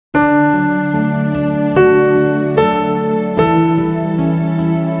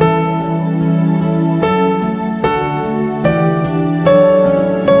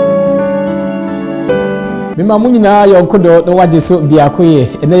Mamuna, your codo, no what you so be a quay,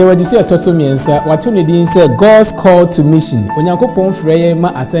 and they were just your tosomiansa, what Tony Dean said, God's call to mission. When Yanko Pon Freya,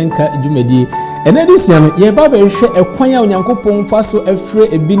 ma asenka, Jumedi, and then this young, ye Baba share a quaya on Yanko Pon Faso, a free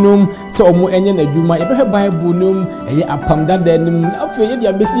a binum, so more any and Juma, a Bible num, a ye upon that then, after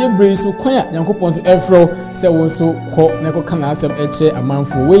ye busy brace, so quiet, Yanko Pon's Afro, so so call Nako Canasam, a man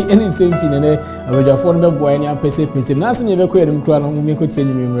for way, any same pin and a with your phone boy and your PC, nothing ever queer him crown, whom you could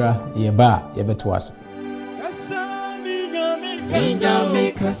send you, ye bar, ye bet was.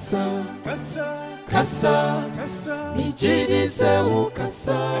 Minyame kasa, kasa, mi jidi se wo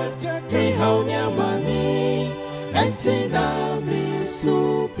kasa, mi haunya mani, entina mi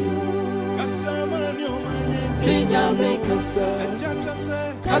subio. Minyame kasa,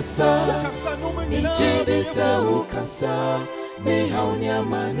 mi jidi se wo kasa, mi haunya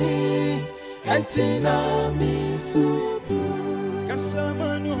mani, entina mi subio.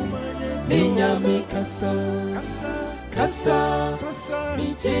 Minyame kasa. Kasa,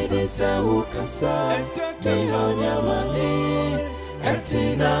 mi jidi se wo kasa, mi haunya mani,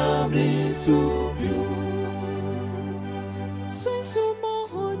 entina mi subio. Sunsu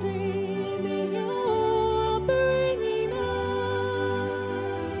mohodi mi yo berinina,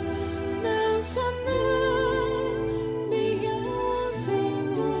 na sona mi yo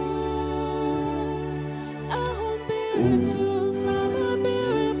sindo, ahom beritu.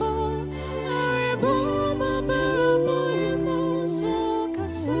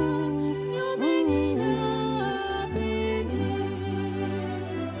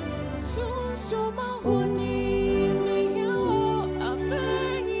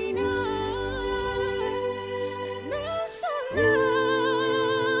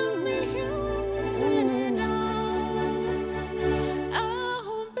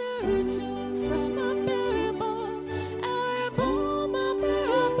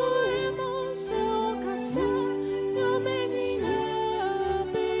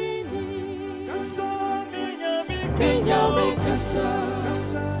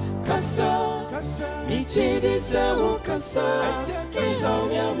 Mi jidi se wo kasa, mi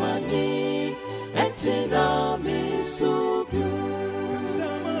haunya mani, entina mi subio.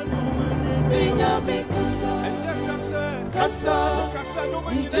 Minyame kasa,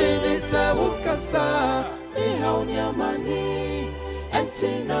 mi jidi se wo kasa, mi haunya mani,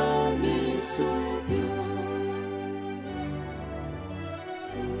 entina mi subio.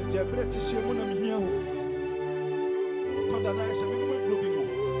 Jabreti shemuna mihiao. Toda na yesha mimi mvlobingo.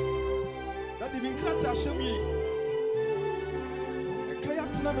 Dadi minkrata shemi. Kaya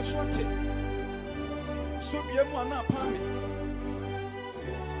tina me swache. So biemu ana pami.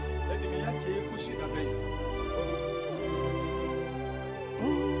 Dadi mi yake yekushi na bei.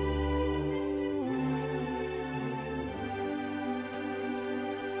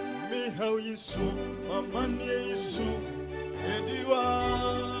 Mi hau Yesu, mamani Yesu, ediwa.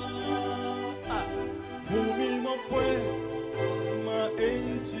 Humi mopwe ma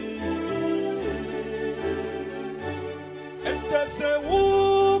ensi. Ente se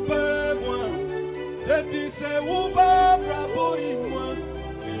ube moi, dedi se uba bravo imwa.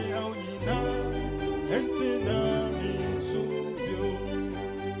 Mi hau yina, ente na mi subio.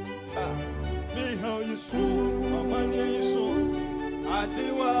 Mi hau Yesu, mamani Yesu,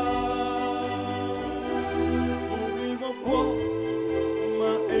 adiwa. Humi mopwe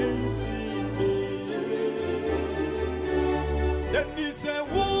ma ensi. Dedi se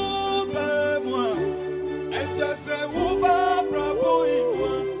ube moi, ente se uba bravo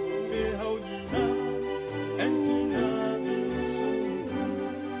imwa. Mi hau yina, entina mi subio.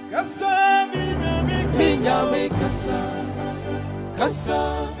 Kasa Minyame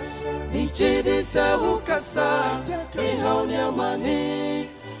kasa, mi jidi se wo kasa, mi haunya mani,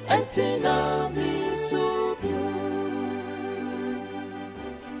 entina mi subio.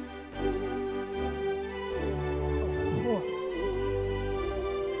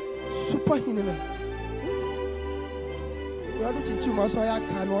 Super hinime. We are looking to Masaya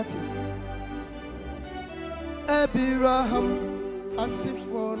Kanoti. Abraham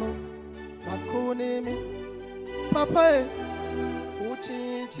Asifono Makonemi Papa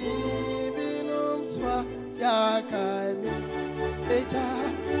Uchichi Binum Swa Yakami Eja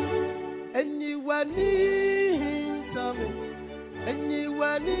anyone hintame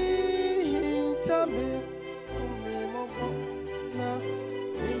anyone hintame Umemo na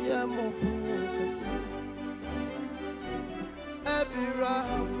Yamo Kasi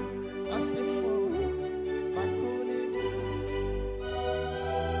Abraham Asifono Makonemi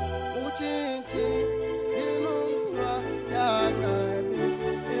Uchichi Binum Swa Yakami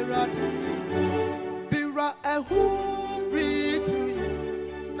Erati Bira Ehu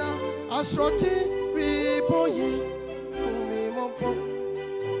Asroti ribo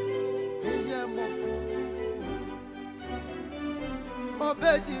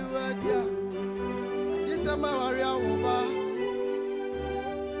Beji wadia. Isama waria uba.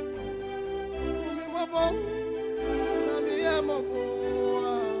 Umi mobo. Nami ya mobo.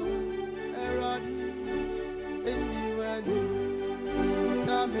 Eradi. Enyi wani.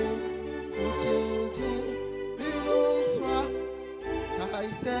 Tame. Utinti. Bilum swa.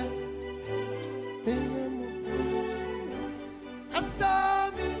 Kaise. Minyemu. Kasa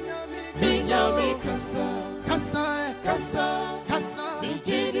minyami. Minyami kasa. Kasa. Kasa. Kasa.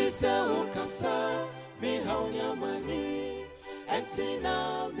 Mijidi sewo kasa. Mi haunyamani. Entina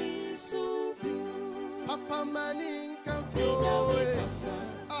mi subi. Papa mani Minyami kanfio. kasa.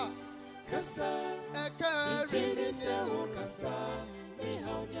 Ah. Kasa. Ekari. Mijidi sewo kasa. Mi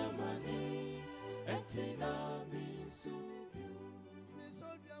haunyamani. Entina mi subi.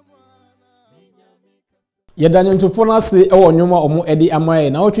 Yedani ntofo na se ewo nwoma omo edi amaye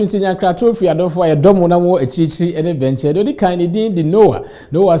na otwinsi nyankra trofi adofo ye domo na mo echichi ene benche do di kan din di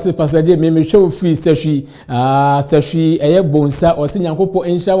Noah se passager me show free sehwi sehwi eye bonsa o se nyankopo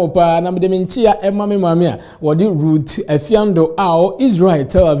ensha mo pa na me de menchia ema me mame a wo di root afiando ao Israel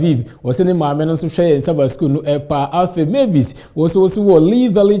Tel Aviv wo se ne mame no so hwe en Sabbath school no epa Alpha Mavis wo wo Lee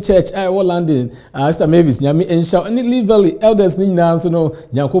Valley Church wo London Sir Mavis nyame ensha ne Lee Valley elders ni nyina so no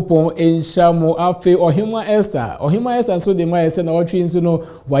nyankopo ensha mo afi ohima Esa so de ma ese na otwi nso no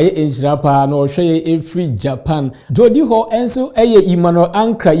waye enhira pa na ohwe every Japan jodi ho enso eye Emmanuel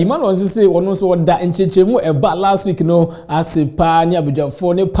Ankra Emmanuel nso se wono so woda enchechemu eba last week no asepa ni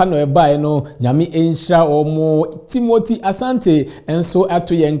abujafo ne pa no eba no nyame enhira omo Timothy Asante enso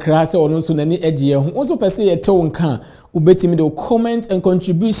ato ye nkra se wono so nani egiye ho nso pese ye tew nka ubetimi do comment and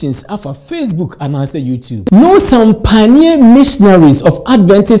contributions afa Facebook and also YouTube. Know some pioneer missionaries of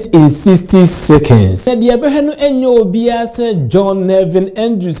Adventists in 60 seconds. The Abraham enyo bia se John Nevin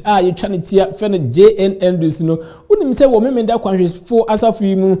Andrews you trying to friend JN Andrews no unim say wo memenda kwanhwefo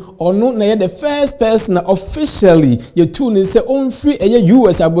asafu mu ono na ye the first person officially ye tune say on free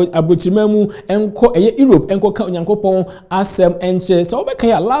US abochirima mu enko Europe enko ka onyankopon asem enche so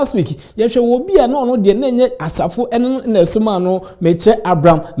obekaya last week ye hwe wo bia na ono de na enye asafo en na soma no meche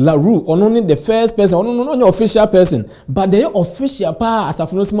Abraham Larue ono ni the first person ono no official person but the official pa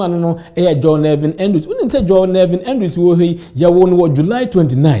asafo no soma no John Nevin Andrews unim say John Nevin Andrews wo he ya wo no July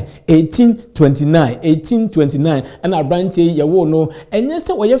 29 1829 and Abrante ya wo no enye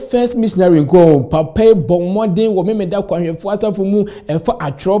se wo ye first missionary go papa bomodin wo memeda kwanhwefo asafo mu efa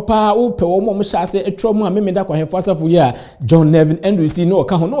atropa wo pe wo mo hyase etrom a memeda kwanhwefo asafo ya John Nevin Andrews no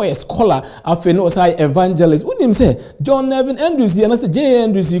ka ho no ye scholar afi no say evangelist unim say John Nevin Andrews ya na say J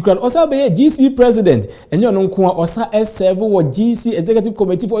Andrews you can also be a GC president enye no nko osa serve wo GC executive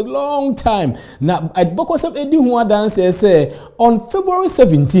committee for a long time na adbokosam edi ho dance say on February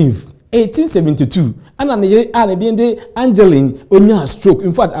 17th 1872 ana ne Angeline onya stroke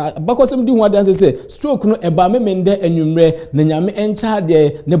in fact bakosam di ho dance say stroke no eba memende anwumre na nyame encha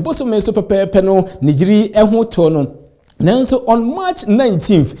de ne bosome so pepepe no nigiri eho to no. Nanso on March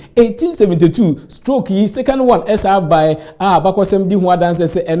 19th 1872 stroke yi second one SR by bakosem di ho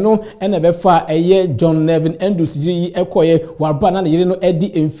dance say eno ena be fa John Nevin Andrews yi ekoye warba na yire no edi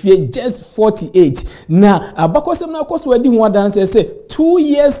enfie just 48 na bakosem na koso edi ho dance say 2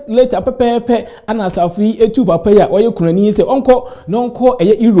 years later pepepe ana safi etu papa ya oye kunani say onko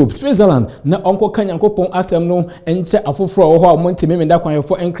Europe Switzerland na onko kanyankopon asem no enche afoforo wo ho a montime menda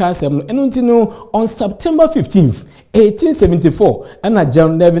kwanfo enkra asem no eno ntino on September 15th 1874 ana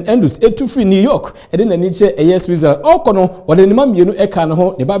John Nevin Andrews etu free New York ede na niche Switzerland okono wode ne mamienu eka no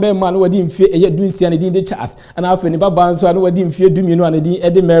ho ne baba ma no wadi mfie dunsia ne din de Charles ana afa ne baba nso no wadi mfie dumienu ana din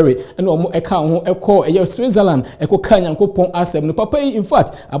ede Mary ena omo eka ho eko Switzerland eko kanyankopon asem no papa in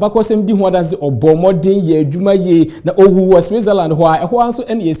fact abakosem di ho adanse obomodin ye adwuma ye na owu wo Switzerland ho a eho anso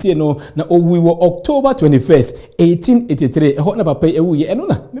ene yesie no na owu wo October 21st 1883 eho na papa ewu ye eno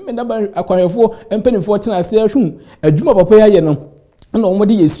na memenda ba akwanhefo empenifo tena ase ahwu adwuma papa ya ye no na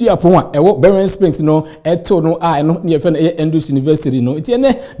omodi yesu apon a ewo Beren Springs no eto no no ne yefe na Andrews University no iti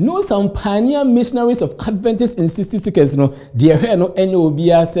ene no some pioneer missionaries of Adventists in 60 seconds no de hwe no enye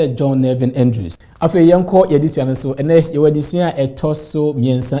obia say John Nevin Andrews afa yenko yedisua no so ene yewedisua etoso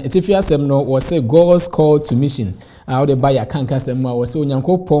miensa etifi asem no wo say God's call to mission how the buyer kanka asem wo say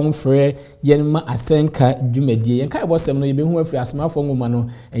onyankopon frɛ yenma asenka dwumadie yenka ebosem no yebehu afi asmafo ngoma no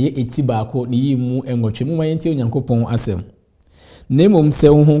eye etibaako ne yimu enwotwe mu mayenti onyankopon asem nemom se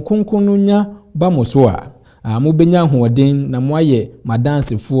ho kunkunu nya ba moso a mobenya hoɔden na moaye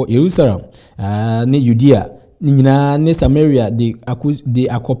madansefo Jerusalem ne Judea nyina ne Samaria de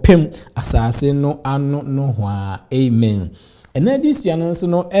akopem asase no ano no ho amen And then this year no so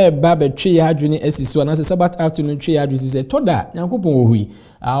no baba tree adwene asiso na Sabbath afternoon tree adwene say toda Nyankopon ohui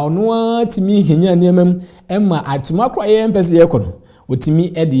ono atimi henya nemam emma atuma kwa ye mpese ye kono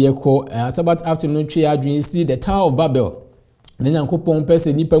otimi ede ye ko Sabbath afternoon tree adwene see the Tower of Babel. Nyankopon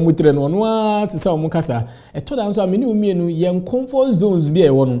pese nipa mutre no no asesa omukasa etoda nso amene umienu ye comfort zones bi e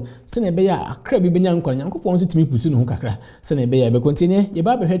wono se na be ya akra bi benya nkwa Nyankopon so timi pusu no ho kakra se na be ya be continue ye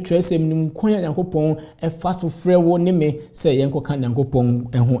ba be hwe tresem nim kwan Nyankopon e faso frɛ wo ne me se ye nkoka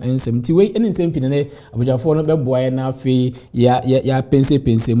Nyankopon ho ensem ti we ene nsem pinene abujafo no be boaye na afi ya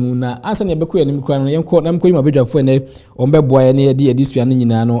pense mu na asa na be ko yanim kwan no ye nko nam ko yim abujafo ene on be boaye ne ye de edisua no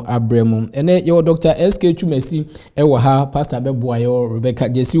nyina no abremu ene ye Dr. SK Twumasi e wo ha pastor boyo Rebecca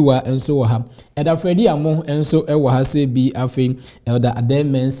Jesiwa enso wo ha Elder Freddy Amo enso e wo ha se bi afi Elder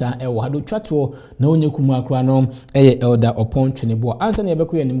Ademensa e wo ha do twato na onye kumu akra no e Elder Opon Twenebo ansa na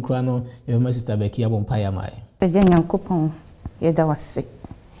yebekọ yanim kra no ye ma sister Becky abompa ya mai Eje Nyankopon ye da wase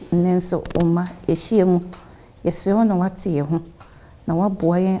nenso oma ehiemu ye se ono wate ye ho na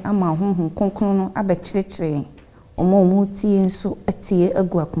waboa yen ama honhom konkron no abekyerekere omo tie nso atie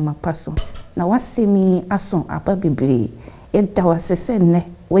agu akoma paso na wasemi aso aba bebre yenta wasese ne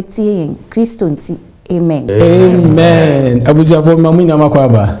wetie yen Kristo nti amen amen abujafo mamina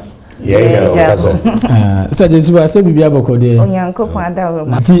makwaba Sajesi wa se bibia bokode Onyankopon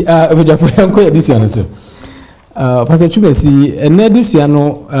adawo ti abujafo yanko edisia no so Pastor Twumasi ene edisia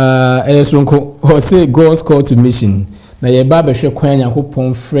no esonko ho say God's call to mission na ye ba be hwe kwan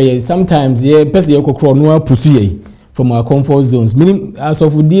Nyankopon frɛ sometimes ye pese ye kokro no apusu ye from our comfort zones meaning as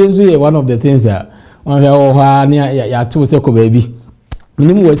of die one of the things that one ya ya to se ko baby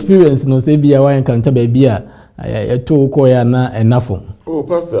minimum experience no say bia wa encounter baby a ya to ko ya na enough. Oh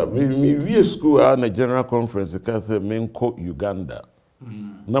pastor me we school na general conference ka say me ko Uganda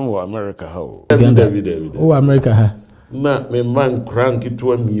na mo America ha o David oh America ha na me man crank to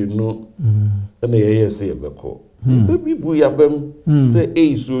amienu na ye say be ko the people yabem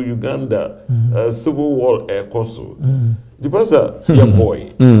say so Uganda civil war ekoso the pastor your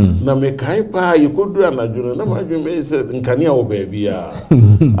boy na me kai pa you could do anadwene na ma dwene me say nkania wo baby a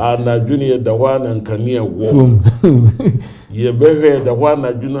anadwene da wa na nkania wo ye behwe da wa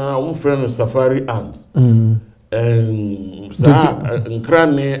anadwene a wo friend safari ant sa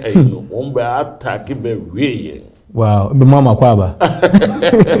nkrane ayino wo be attack be weye wow be mama kwaba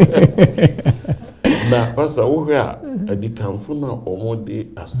na pasa wo hwa adikanfo na omode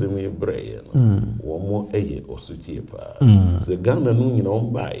asemi breye no wo mo eye osutie pa se Ghana no nyina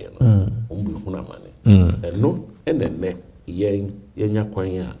on baaye no ombe huna mane eno enene yenya kwan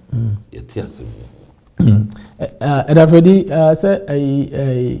a yeti asemi Elder Freddy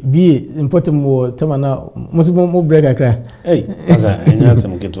say bi important mo tamana mo break akra pasa enya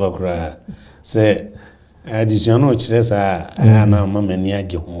asem ketwa kra se addition no kire sa na mamani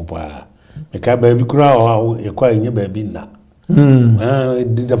age ho pa meka baby kura o ekwa enye baby na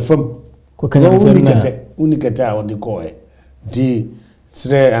the from ko kanya na unikata o de ko di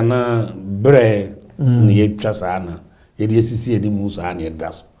sre ana bre ni yetwa sa na ye de sisi edi mu sa na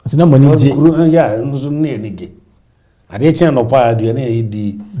edaso na mani je ya nso na enige ade chen no pa adu na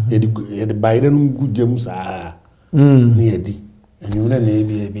yedi bayre no gudjem sa ni yedi enyu na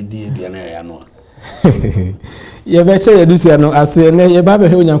ebi di na ya no ye be che yedusia no ase ne ye ba be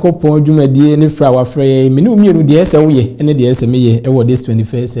he Onyankopon adwumadie ne fra wa frɛ me ne umienu de ese wo ye ne de ese me ye e wo this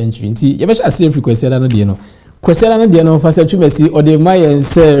 21st century nti ye be che ase frequency no de no kwesela no de no Pastor Twumasi o de ma ye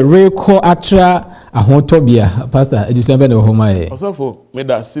se reko atra ahotobia pastor edusua be ne ho ma ye osofo me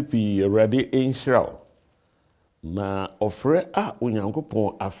da sipi ready enhraw na ofre a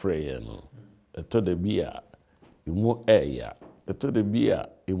Onyankopon afrɛ ye no eto de bia emu eya eto de bia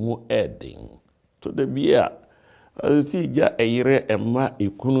emu edin to de bia si ja eyire emma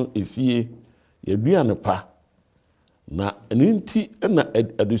ekunu efie yedua ne pa na nti na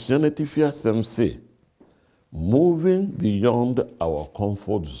additionality fear some say moving beyond our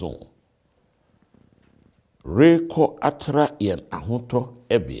comfort zone reko atra yen ahoto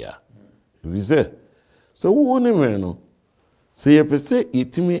ebia vize so wo ne me no se ye pese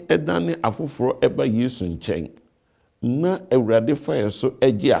itimi edane afoforo eba Yesu nchen na awurade fa so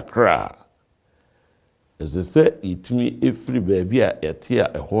agi akra eze se itimi efri baby a yete a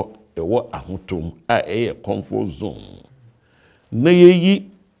ewo ahotom a eye comfort zone na yeyi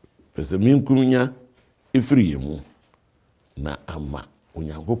pese minkumnya efri yemu na ama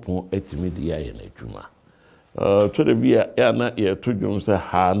Onyankopon etimi di ya na adwuma to de bia ya na ye to dwom se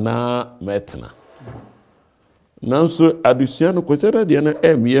hana metna nanso adusua no kwetera de na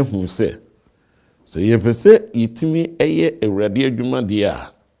emie hu se ye pese itimi eye awurade adwuma de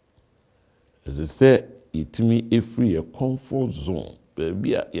a eze se yɛtumi ɛfiri yɛ comfort zone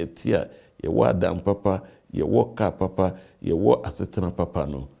baabi a yɛte a yɛwɔ adam papa yɛwɔ car papa yɛwɔ asetena papa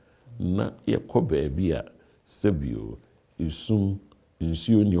no na yɛkɔ baabi a sɛbio esum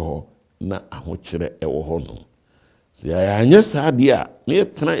nsuo ni hɔ na ahokyerɛ ɛwɔ hɔ no sɛ yɛanyɛ saa deɛ a na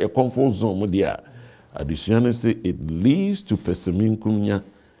yɛtena yɛ comfort zone mu deɛ a adesua no sɛ it leads to pɛsɛminkumnya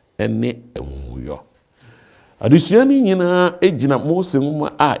ɛne ɛnwuyɔ adesua no nyinaa ɛgyina Mose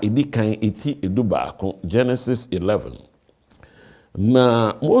nwoma a ɛdi kan ɛti ɛdu baako Genesis 11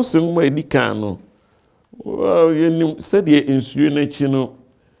 na Mose nwoma ɛdi kan no yɛnim sɛdeɛ nsuo no akyi no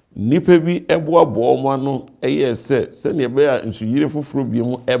nipa bi ɛboaboa ɔmo ano ɛyɛ sɛnea ɛbɛyɛ a nsuyire foforɔ bi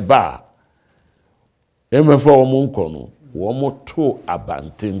mu ɛba a ɛmɛfa ɔmo nkɔ no wɔmo to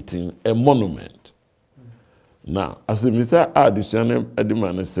abantenten a monument na asɛmisa a adesua no ɛde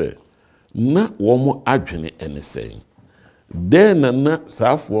ma no sɛ na wɔmo adwene ɛne sɛn dɛn na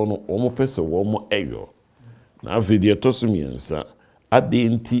saafoɔ no wɔmo pɛ sɛ wɔmo ɛyɔ na afei deɛ ɛtɔ so mmiɛnsa ade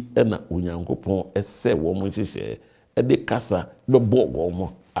nti ɛna Onyankopɔn ɛsɛ wɔmo nhyehyɛ ɛde kasa bɛbɔ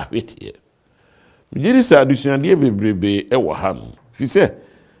wɔmo ahweteɛ megyeri sɛ adesuadeɛ bebrebe ɛwɔ ha no fi sɛ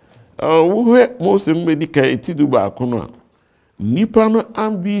wohwɛ Mose mbɛdi ka ɛti du baako no a nipa no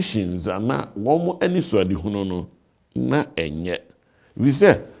ambitions ana wɔmo ani suadehunu no na ɛnyɛ fi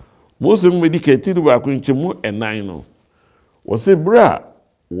sɛ Mose mbɛdi ka ɛti du baako nkyɛmu ɛnan no wɔsɛ berɛ a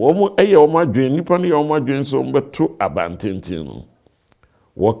wɔmo ɛyɛ wɔmo adwene nipa no yɛ wɔmo adwene sɛ wɔmbɛto abantenten no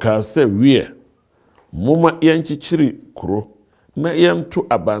wɔkaa sɛ wie moma yɛnkyekyere kuro na yɛnto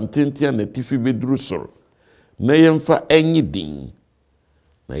abantenten a natifi bɛduru soro na yɛmfa ɛnye din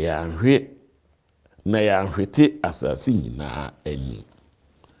na yɛanhwete asase nyinaa ani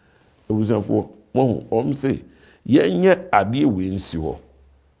abusuafoɔ mohu ɔm sɛ yɛnyɛ adeɛ wei nsi hɔ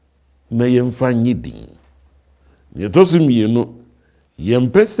na yɛmfa nye din na yɛtɔ so mmienu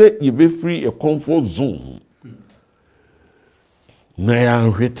yɛmpɛ sɛ yɛbɛfiri yɛ comfort zone na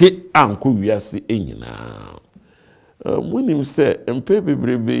yɛanhwete ankɔ wiase nyinaa munim sɛ mpe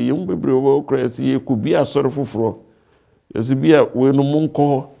bebrebe yɛm bebrebe wɔ kora sɛ yɛkɔ bi asɔre foforɔ yɛsɛ bi a wei no mu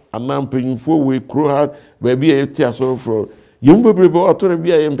nkɔ anaa mpanyimfoɔ wei kuro ha baabi a yɛte asɔre foforɔ yɛm bebrebe wɔ atɔre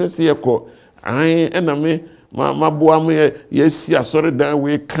bi a yɛmpɛ sɛ yɛkɔ ɛna me maboa me yɛasi asɔre dan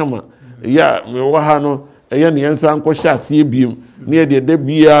wei kama yɛ a mewɔ ha no ɛyɛ ne yɛnsa nkɔhyɛ aseɛ biom ne yɛdeɛ da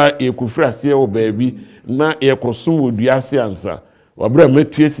biara yɛkɔfiri aseɛ wɔ baabi na yɛkɔsom wɔ dua ase ansa wabrɛ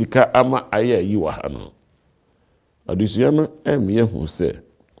mɛtue sika ama ayɛ ayi wɔ ha no adesua no ɛmeyɛ hu sɛ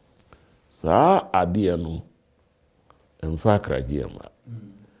saa adeɛ no ɛmfa akragye ma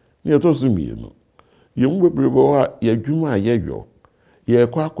ne yɛtɔ so mmienu yɛmu bebrebe hɔ a yɛadwuma a yɛyɔ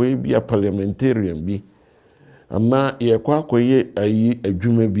yɛkɔ akɔyɛ bi a parliamentarian bi anaa yɛkɔ akɔyɛ ayi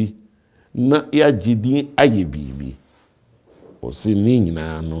adwuma bi na yɛagye din ayɛ biribi ɔsɛ ne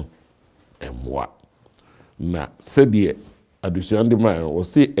nyinaa no ɛmmoa na sɛdeɛ adesua de ma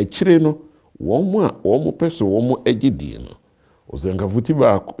ɔsɛ akyire no wɔn a wɔn pɛ so wɔn agye din no ɔsɛ nkafuti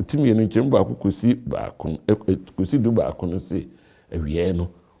baako timienu nkyɛn baako kosi du baako no sɛ awie no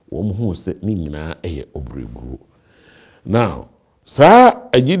wɔn ho sɛ ne nyinaa ɛyɛ obregu now saa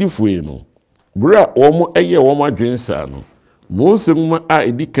agyidifoɔ no bere a wɔn ɛyɛ wɔn adwene saa no Mose nwoma a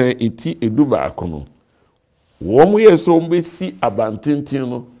ɛdi kan ɛti edu baako no wɔn yɛ sɛ wɔn bɛsi abantenten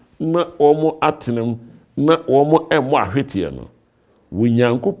no na wɔn atenam na wɔn ɛmmɔ ahweteɛ no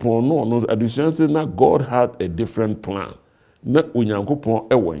Onyankopɔn no no adesua sɛ na God had a different plan na Onyankopɔn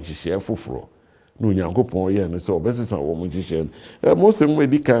ɛwɔ nhyehyɛ foforɔ na Onyankopɔn yɛ no sɛ ɔbɛsesa wɔn nhyehyɛ no Mose nwoma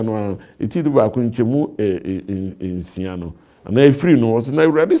ɛdi kan no a ɛti du baako nkyɛmu nsia no na ɛfiri no wɔsɛ na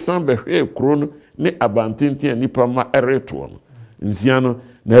Awurade san bɛhwɛɛ kuro no ne abantenten a nipa ma ɛretoɔ no nsia no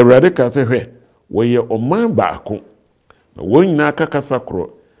na Awurade ka sɛ hwɛ wɔyɛ ɔman baako na wɔn nyinaa kakasa korɔ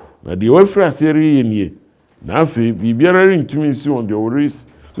na deɛ wɔafiri aseɛ reyɛ nie na afei biribiara rentumi nsi wɔn deɛ wɔre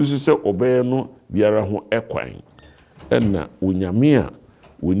susu sɛ ɔbɛyɛ no biara ho ɛkwan ɛna onyame a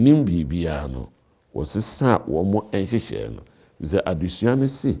wɔnim biribiara no wɔsesa wɔn nhyehyɛ no sɛ adesua no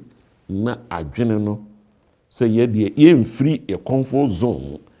si na adwene no sɛ yɛdeɛ yɛmfiri yɛ comfort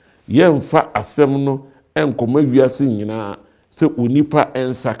zone yɛmfa asɛm no ɛnkɔma wiase nyinaa sɛ onipa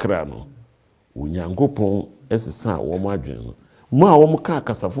ɛnsakra no Onyankopɔn ɛsesa wɔn adwene no ma wɔn ka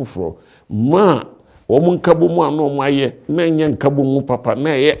akasa foforɔ ma wɔn nkabo mu a na wɔn ayɛ na nyɛ nkabo mu papa na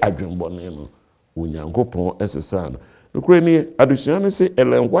ɛyɛ adwenbɔne no Onyankopɔn ɛsesa no nokora ni adesua no sɛ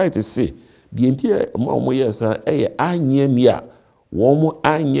Ellen White sɛ deɛ nti ma wɔn yɛ saa ɛyɛ anyɛ ni a wɔn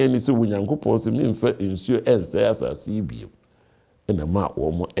anyɛ ni sɛ Onyankopɔn sɛ memfa nsuo ɛnsɛe asase yi bio ɛna ma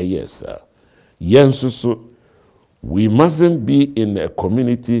wɔn ɛyɛ saa yɛn nso so we mustn't be in a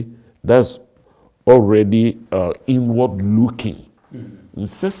community that's already inward looking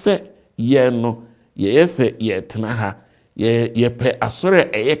nsɛ sɛ yɛn no yɛyɛ yɛtena ha yɛpɛ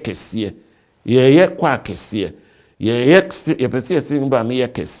asɔre ɛyɛ kɛseɛ yɛyɛ kwa kɛseɛ yɛpɛ sɛ yɛsɛ ba no yɛ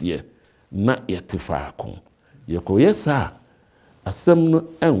kɛseɛ na yɛte faako yɛkɔyɛ saa asɛm no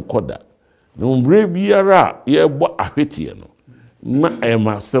ɛnkɔ da na mmerɛ biara a yɛbɔ ahweteɛ no na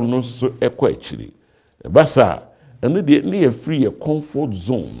ɛma asɛm no nso ɛkɔ akyiri ɛba saa ɛno deɛ ne yɛfiri yɛ comfort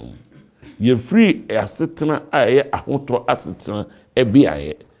zone no yɛfiri asetena a ɛyɛ ahotɔ asetena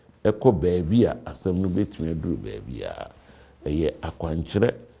ɛbiayɛ ɛkɔ baabi a asɛm no bɛtumi aduru baabi a ɛyɛ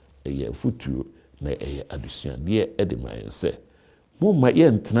akwankyerɛ ɛyɛ afutuo na ɛyɛ adesuadeɛ ɛde ma yɛn sɛ momma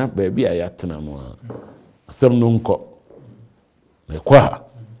yɛntena baabi a yɛatena no a asɛm no nkɔ na ɛkɔ a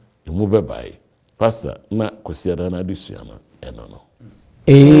ɛmu bɛbae pastor na kwasiada no adesua no ɛno no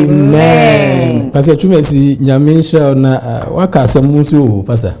amen pastor Twumasi nyame nhyira na waka asɛm mu nso o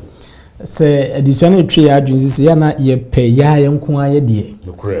pastor sɛ adesua no twe adwen sisi ya na yɛpɛ ya yɛnko ayɛ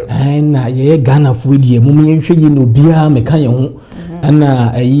deɛ na yɛyɛ Ghana fo deɛ mom yɛnhwɛ yi no bia meka yɛn ho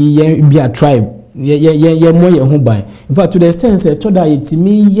ana ayi yɛn bia tribe yɛ mo yɛn ho ban in fact to the extent sɛ to da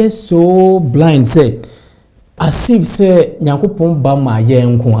yɛtimi yɛ so blind sɛ asif sɛ nyankopɔn ba ma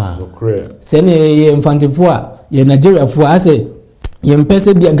yɛnko a sɛ ne yɛ mfantefo a yɛ Nigeria fo a sɛ yɛmpɛ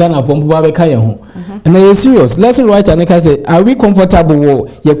sɛ bia Ghana fo mpo bɛka yɛn ho and I serious lesson writer ne ka say are we comfortable wo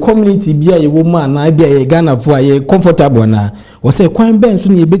your community bia ye wo ma na bia ye Ghana fo a ye comfortable na wo say kwan ben so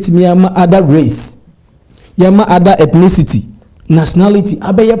ne betimi ama other race ya ma other ethnicity nationality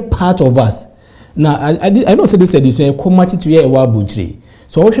abeye part of us now I know say this edition community to ye wa buchire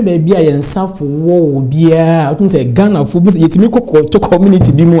so wo hwe ba bia ye nsafo wo bia I think say Ghana fo yetimi to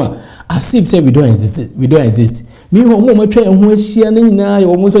community bi mu a as if say we don't exist me ho mo matwa ho ahia na nyina ye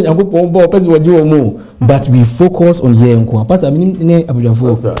wo so yakopon ba opese woje wo mo but we focus on here nko pastor me ne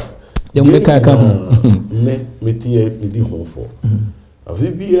abujafo dem me ka ho ne metie medi ho fo afi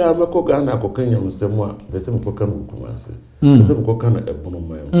bia mako Ghana akokanya msem a bese mkoka no kumase bese mkoka na ebono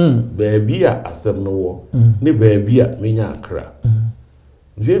man ba bia asem no wo ne ba bia menya akra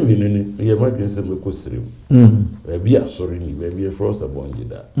Jemi ni ye madwen se mekosirem ba bia sori ni ba bia frosa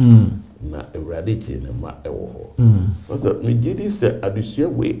bonjida na ewrade ke na ma ewo ho so me gidi se adusua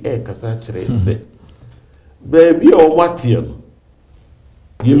we kasa kire se ba bia o matie no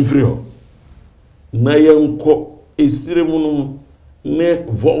yemfiri ho na yenko esirem no ne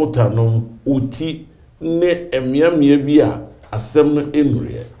volta no uti ne emiamia bia asem no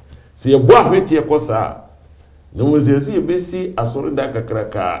enure se ye bo ahwetie kosa no mo se ye besi asori da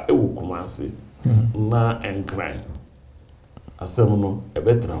kakraka ewo kumase na enkran asem no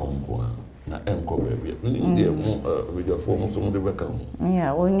ebetra ho nko na enko baabi ndi mu mediafo mo so mo de beka ho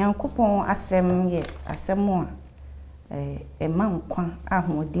ya onyankopon asem ye asem a ema nkwa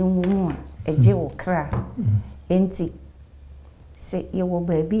ahodin mu a eje wo kra enti se ye wo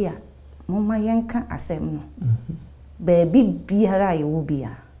baabi a moma yenka asem no baabi biara ye wo bia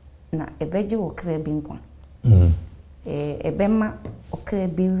na ebeje wo kra bi nkwa ebema okra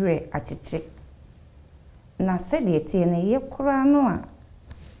bi wre acheche na se de tie ne ye kura no a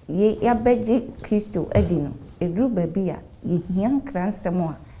ye yabeji Kristo adi no edru baabi a ye hian kransem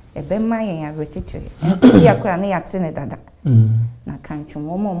a ebema yen arecheche ense ya kura ne yate ne dada na kantwom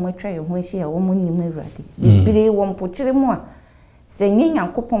wo mo atwa ye ho ahia wo mo nim awrade bibire wo mpokyere mu a se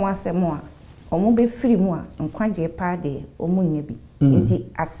nyankopon asem a omo be firi mu a nkwaje pa de omo nya bi nti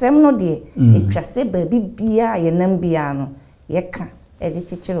asem no de etwa se baabi bia ye nam bia no ye ka ede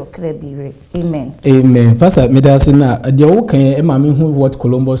chichiro kra biire amen pastor medasi na de wo kan e ma me hu what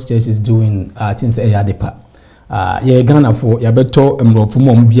Columbus Church is doing things e yadepa ye Ghana fo ya beto emrofo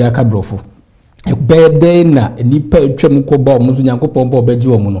mom bia ka brofo e bede na nipa etwam ko ba omo so nyankopon ba obaji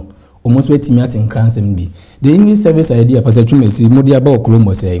omo no omo so etimi atin kransem bi the English service idea pastor Twumasi modi aba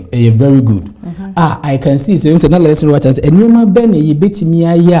Columbus e very good I can see say na lesson writers enema ben ye betimi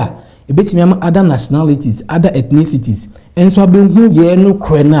aya e betimi am other nationalities other ethnicities enso abehu ye no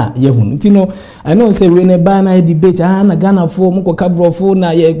krena ye hu nti no I know say we na ba na debate na Ghana fo mo ko kabrofo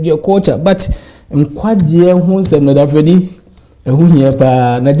na ye culture but nkwaje hu sem na dafredi ehu hia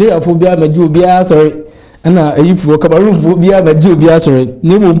pa Nigeria fo bia maji obia sorry na ayifo Cameroon fo bia maji obia sorry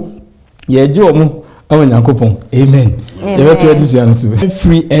nemo ye je omo Nyankopon amen ye beto adusua so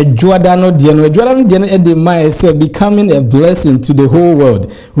free edwada no de no e my say becoming a blessing to the whole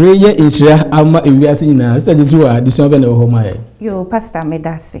world we ye inshira ama ewiase nyina say jesu a adusua be na ho mai yo pastor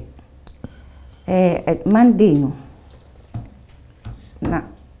medase Monday no na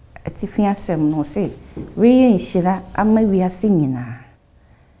atifia sem no say we ye inshira ama wiase nyina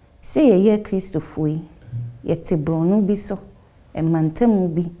say ye Kristofo ye tebrono bi so emantamu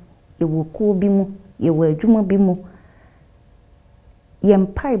bi ye wokuo bi mu ye wadwuma bi mu ye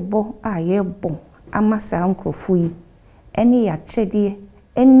mpaibo a ye bo ama saa nkrofo yi ene ya chede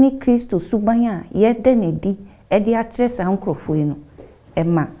ene Kristo suban a ye de ne di e de a kire saa nkrofo yi no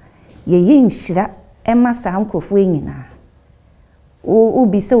ema ye nhyira ema saa nkrofo yi nyina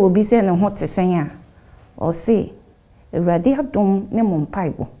obi se ne ho tesen a o se Awurade adom ne mo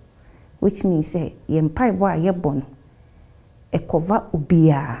mpaibo, which means say ye mpaibo a ye bon ekova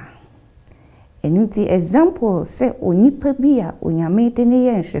obia. Enuti example say onipa bi a onyame de ne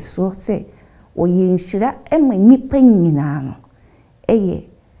ye nhweso say oye nhyira ema nipa nyina no eye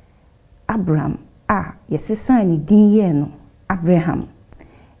Abraham a yesesa ni din ye no Abraham.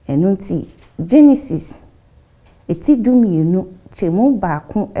 Enuti Genesis eti dumienu chemu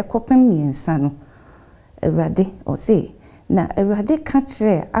baako ekopem miensa no Awurade o say na Awurade ka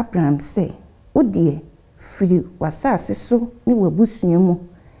kire Abraham say odie firi wasase so ni wabusua mu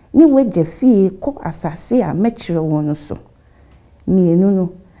ni wagya fie kɔ asase a mɛkyerɛ wo no so mienu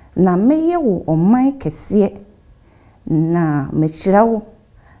no na mɛyɛ wo ɔman kɛseɛ na mɛkyerɛ wo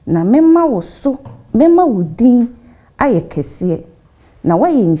na mɛma wo so mɛma wo din ayɛ kɛseɛ na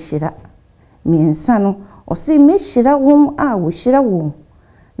wayɛ nhyira miensa no ɔse mɛhyira wɔn a wɔhyira wo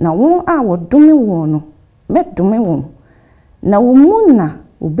na wɔn a wɔdome wo no mɛdome wo na wo mu na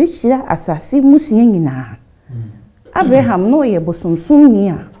obɛhyira asase musua nyinaa. Abraham no ye bosomsomni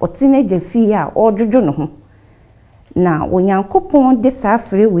a otine gyafi a odwodwo no ho na onyankopɔn de saa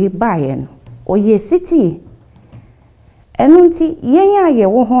frɛ we baaye no oye siti enu nti yen a ye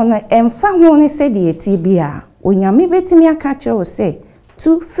wo ho no emfa ho ne se de eti bia onyame betimi aka kyerɛ wo se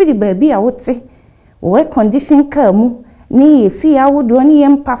tu firi baabi a wote wo condition ka mu ni ye fi a wo do ne ye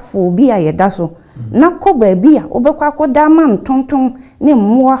mpafo bi a ye da so na kɔ baabi a wobɛkɔ akɔda ma ntonton ne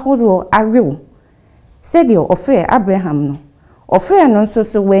mmoa horo awewo said your offer Abraham no. Offer no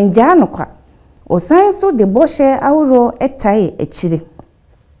so when Janokwa. O sign so the boshe auro etai echire.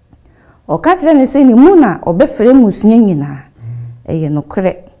 O catch any say ni muna or befre musnyina. Eye no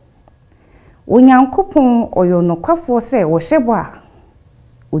kre. Unyankopon or yo no kwafo se o shebwa.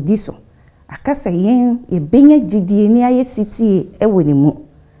 Odiso. Akasa yen ye benye jidie ni aye city e woni mu.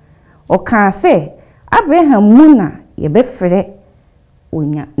 O kan say Abraham muna ye befre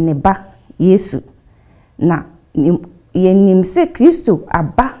onya neba Yesu. Na yenim se Kristo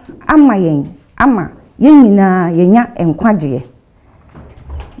aba ama yen ama yen nyina yenya enkwagye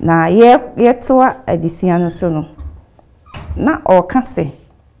na ye toa adisia no so no na o ka se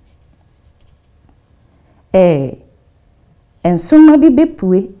ensoma bi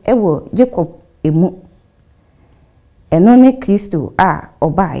bepue ewo Jacob emu eno ne Kristo a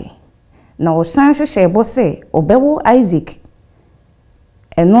obae na o san hwehwe ebo se obewo Isaac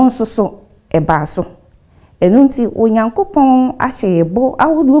eno nso so eba so enunti onyankopon ahyebo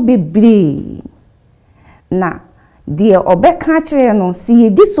awodo bebre na die obeka kire no si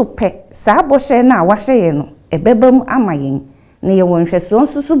yedi so pe saa bohye na wahye no ebebam amayen na ye wonhweso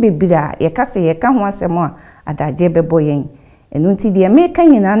nsusu bebre a ye kase ye ka ho asem a adaje bebo yen enunti die meka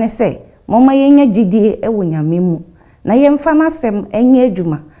nyina ne se moma yenya gidie ewonyame mu na ye mfa nasem enye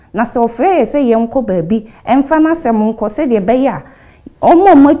adwuma na se ofre se ye nko baabi emfa nasem nko se de beya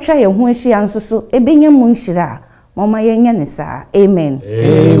omo matwa ye ho ahia nsoso ebenya mu nhira mama yenya ne saa amen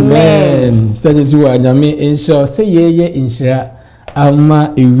amen sajesu anyame insha se ye nhira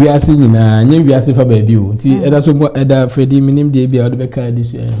ama ewiase nyina nye wiase fa baabi o ti eda so eda Fredi minim de bia odebeka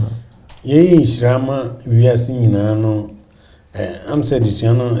disu ye nhira ma wiase nyina no am said this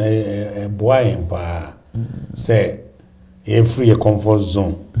you know boy empa say e free your comfort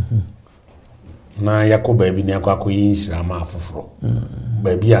zone na yakoba ebi ne akwa yi nhira ma afoforo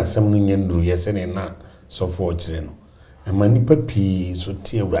baabi asem no nye nduru yese ne na so for kire no ema nipa pi so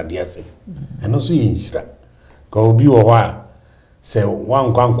tie Awurade asem eno so yi nhira ka obi wo ho a se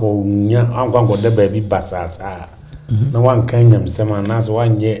wankwanko nya ankwanko de baabi basasa na wankan nyam sema na so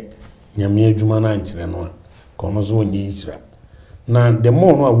wanye nyame adwuma na nkire no a ka no so onye nhira na the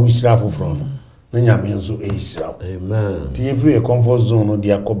more no a wo nhira afoforo no na nyame nso e nhira amen tie free comfort zone no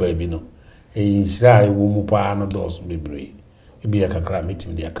dia ko baabi no nhira ewo mu pa no dos bebre ebi akakra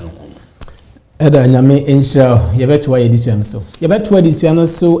metim dia kan ho eda nyame nhira yebeto aye disuan so yebeto disuan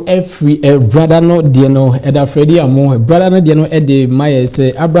so every brother no de no eda Fredi amo brother no de no ede maye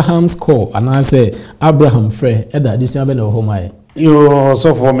say Abraham's call and say Abraham frɛ eda disuan be no ho maye yo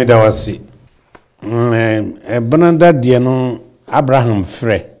so for me da wasi bananda de no Abraham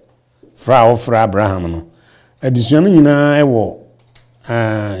frɛ Abraham no adisuan nyina ewo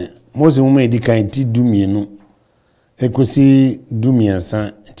Mose mu edikan ti dumienu ekosi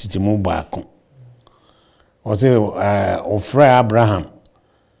dumiensa chichimu baako o se ofra Abraham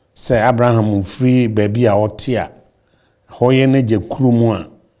say Abraham free baby a otia hoye ne je kurumu a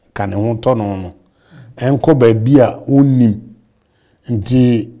ka ne ho to no enko baabi a onim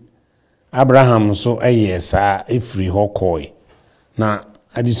nti Abraham so saa efiri hokoi na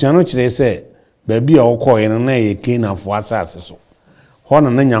adesua no kire se baabi a hokoi no na ye Kenaafo asase so ho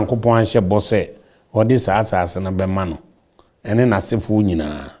na Nyankopɔn ahye bɔ se ɔde saa asase na bɛma no ene na sefo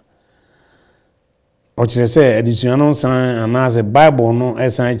nyina o kire se adesua no san anaase Bible no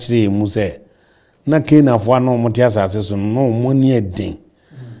esan kire mu se na Kenaafo no mote asase so no mo ni edin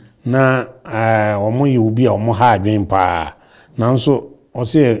na omo ye obi a omo ha adwen pa nanso o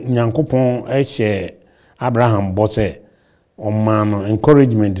se Nyankopɔn ehye Abraham bɔ se o no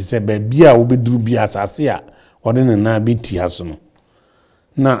encouragement se be bia obeduru bia asase a ɔde ne na beti aso no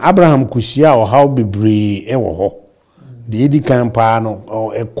na Abraham kushia o how bebre ewo ho de edi kan pa no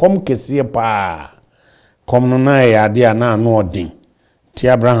ekom kese pa kom no na ya de na no odin ti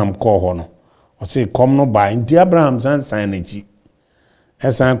Abraham ko ho no o se kom no ba nti Abraham san na chi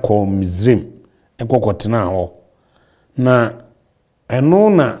esan ko Misraim ekokotena ho na eno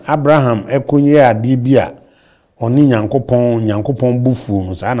na Abraham ekonye ade bia oni Nyankopɔn bufu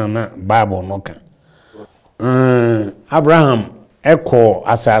no sa na Bible no ka Abraham eko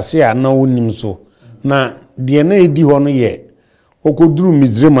asase a na onim so na de na edi ho no ye okoduru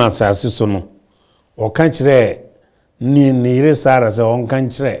Misraim asase so no o kan kire ni ire Sara se on kan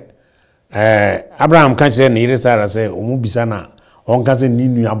kire Abraham kan kire ni ire Sara se o mu bisa na on kan se ni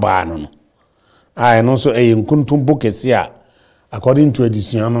nua ba no ai no so nkuntumpo kese a according to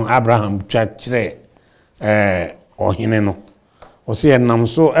edition no Abraham twa kire ohene no o se nam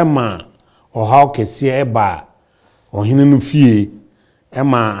so ema o haw kese eba ohene no fie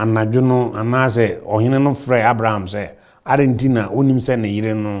ema anadwo no anase ohene no frɛ Abraham se Argentina onim se ne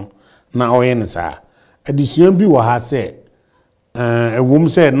yire no na oye ne sa edition bi wo ha se ewom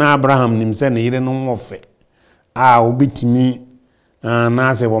se na Abraham nim se ne yire no mofe a obetimi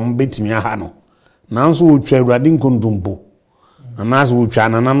na se wo mbetimi aha no nanso otwa Awurade nkontompo anase otwa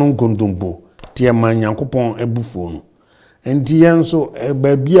nana no nkontompo tie ma Nyankopɔn ebufuo no enti yenso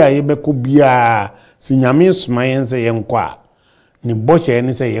baabi a yebekɔ bia si nyame soma yense yenko a ni bɔhyɛ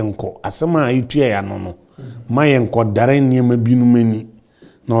ne se yenko asema ayitua ya no ma yenko dare niema binumani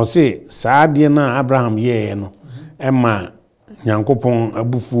na o se saade na Abraham ye no ema Nyankopɔn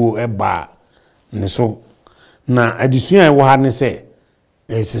abufuo eba ne so na adesua ewo ha ne se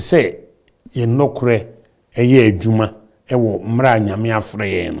se ye nokre eye adwuma ewo mra nyame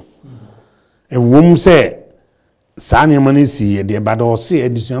afre ye no ewom se saa niema ne si ye de bada o se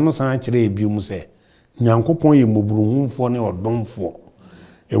adesua no san kire ebium se Nyankopɔn ye moburuhumfo ne odomfo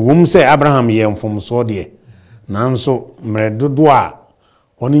ewom se Abraham ye mfomso de nanso mre dodo a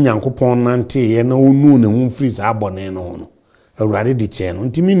oni Nyankopɔn nante ye na onu ne humfiri sa abone no no Awurade di che no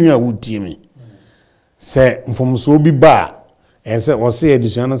ntimi nua wutie mi se mfomso bi ba ese o se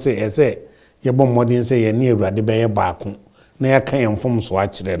adesua no se ese ye bɔ modern se ye ne Awurade be ye baako na ya kan ye mfomso a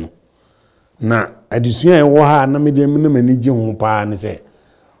kire no na adesua e wo ha na medem na mani gye ho pa ne se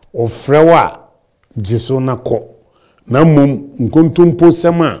ofrewa jiso na ko na mum nkontompo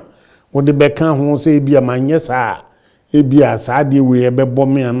sema wo de beka ho se bia manye saa ebia saa de we e bebo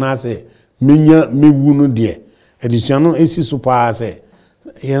me anase menya mewu no de adesua no esi so pa se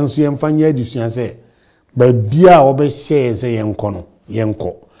yenso yemfanya adesua se ba bia wo be hye se yenko no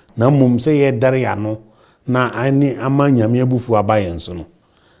yenko na mum se ye dare ya no na ani ama nyame abufu aba yenso no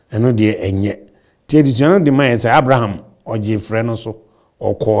eno de enye ti adesua no de ma se Abraham oje frɛ no so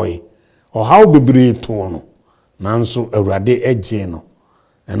okoi o how bebre to no nanso Awurade eje no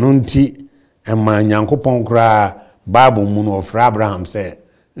eno nti ema Nyankopɔn kra Bible mu no ofra Abraham se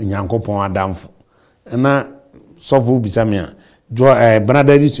Nyankopɔn adamfo na sofo bisamia jo Bernard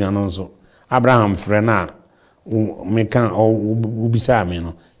adesua no so Abraham frɛ na me kan ubisa me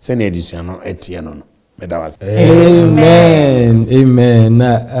no se na adesua no etie no medawas amen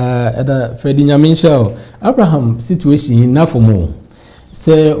na ada Freddy Nyaminsha Abraham situation na for mo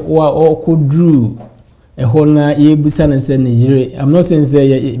say wa okodru ehol na yebusa na say Nigeria. I'm not saying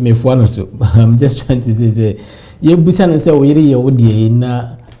say mefua no so I'm just trying to say yebusa na say oyire ye odie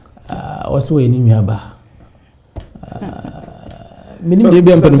na also eni nuaba minim de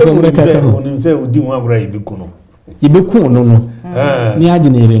bi ampanfo mo ka ka onim say odi ho abra yibeku no no ni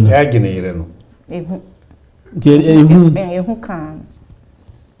aginere no ehu kan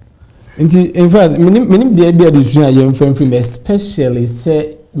Inti, in fact, minim de bi adesua ye mfrem from especially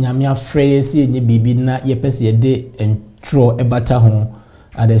say nyame afrɛ se nye bibi na ye pese ye de entro ebata ho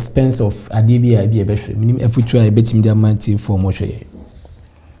at the expense of adibia bi e behwe minim efutu a betim de amanti for mo hwe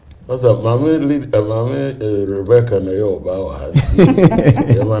Asa mame Rebecca na yo ba wa.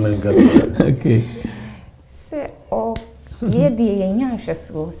 Ye manen kan. Okay. se o ye de yenya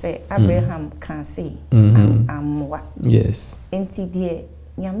hweso say Abraham can say amwa yes enti de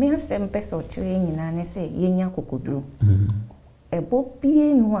nyame asem pese o kire nyina ne say yenya kokoduro ebo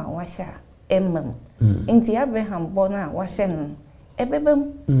bie nu a washa emmam enti Abraham bona washa no ebebem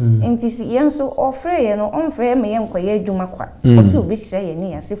enti si yenso ofre ye no onfre me yenkoye adwuma kwa ofi obi kire ye ne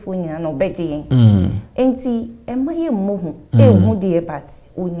yasefo nyina no beje yen enti ema ye mohu ehu de bat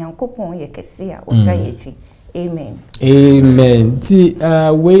onyankopon ye kese a oda ye chi amen amen ti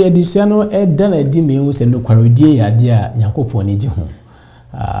we edisiano edan edi me hu se no kwarodie ya de a nyankopon ne je ho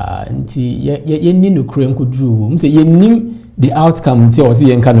nti ye ni no kure nkuduru mu se ye nim the outcome nti o se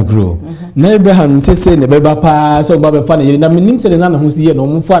ye nka no kuro na Abraham se ne beba pa so ba be fa na ye na minim se na ho se ye no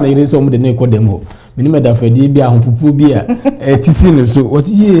mu fa na ye so mu de ne kodem ho minim da fadi bi ahompupu bi a tisi no so o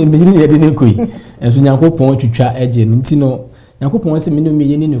se ye mejiri ye de ne koi enso nyankopon twitwa eje no nti no nyankopon se minim me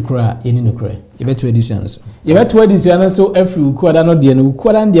ye ni no kura ye ni no kura ye beto edition so ye beto edition so afri ukuada no de no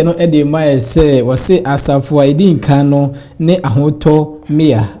ukuada de no e de ma se wo se asafo a edi nkan no ne ahoto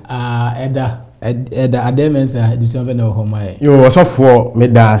mea eda ademensa edition be no ho mai yo wasofo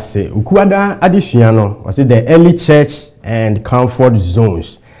medase ukuada adisua no was the early church and comfort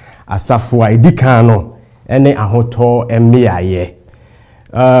zones asafo a edi kan no ene ahoto mea ye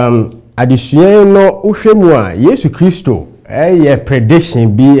adisua no uhwemu a Yesu Kristo ye prediction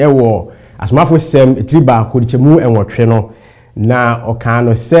bi ewo asmafo sem etriba ko dichemu enwotwe no na okan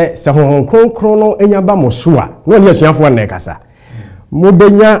no se honhon kronkron no enyaba moso a no ne asuafo na ekasa mo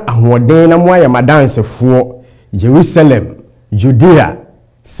benya ahoden na mo ayamadansefo Jerusalem Judea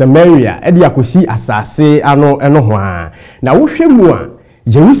Samaria edi akosi asase ano eno ho a na wohwemu a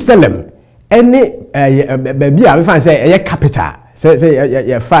Jerusalem ene baby a me say eye capital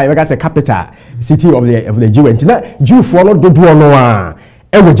say five we can say capital city of the Jew and na Jew for no dodo no a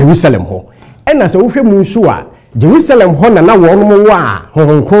e Jerusalem ho ena se wohwemu so a Jerusalem ho na wonu mo wa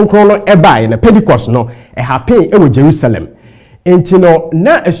honhon kronkron no ebae na Pentecost no e happen e Jerusalem enti no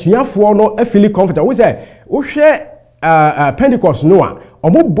na asuafo no afili comfortable we say wohwe Pentecost no a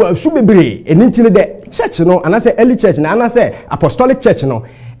omo su bebre enti de church no anase early church na anase apostolic church no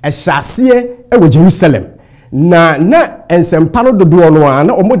e hyase e Jerusalem na ensempa no dodo no a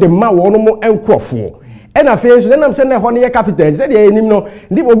na omo de ma wonu mo enkrofo ena fe so nam se na ho ne capital se de enim no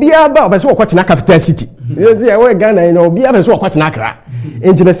ndi obi aba obe se okotena capital city ye we Ghana no obi aba se okotena Accra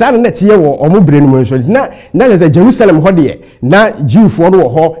enti na sa na tie wo omo bre no so na se Jerusalem ho de na Jewfo no wo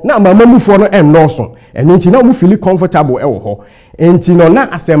ho na mamamufo no ennoso eno enti na omo feel comfortable e wo ho enti no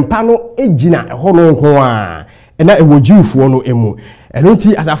na asempa no egina ho no nko a na ewo Jewfo no emu eno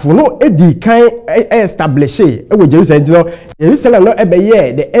enti asafo no edi kan establish e wo Jerusalem no Jerusalem no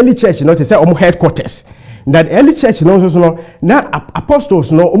ebeye the early church no to say omo headquarters that early church no na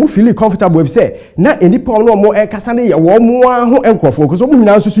apostles no omo feel comfortable say na enipa no omo kasa ne ye wo mo ho enkrofo because omo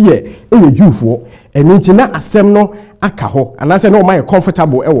nyina nso ye e Jewfo eno nti na asem no aka ho anase na omo ye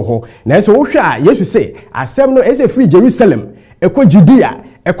comfortable e wo ho na so wo hwe a Yesu say asem no ese free Jerusalem ekọ Judea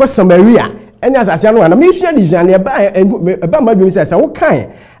ekọ Samaria eni asase no na me hwe di hwane eba ma bi say wo kan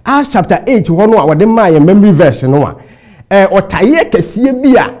Acts chapter 8 ho no a wode ma ye memory verse no a otaye kese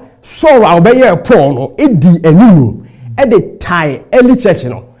bi a so wa obeye Paul no edi animu e de tie early church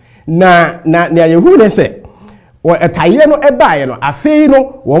no na yehu ne se o etaye no ebaye no afei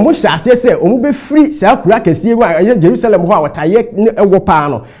no wo mo hyase se o mo be free sa akura kese mu a Jerusalem ho a otaye ewo pa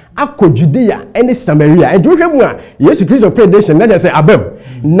no akọ Judea and Samaria and hwehwemu a Yesu Christ prediction na say abam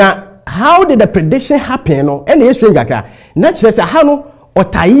na how did the prediction happen no and Yesu ngaka na kire say ha no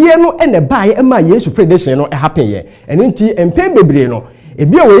otaye no ene bae e ma Yesu prediction no happen ye eno nti empe bebre no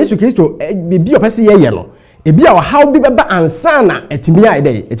ebi a Yesu Kristo ebi opese ye no ebi a how bi beba ansa na etimia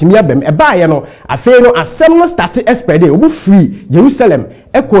ide etimia bem e bae no afei no asem no start spread obu free Jerusalem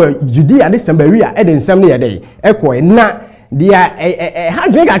ekọ Judea and Samaria e de nsem no ye de ekọ na dia ha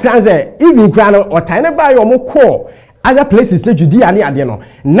drink akran say even kra no otaye ne bae omo call other places na Judea ne ade no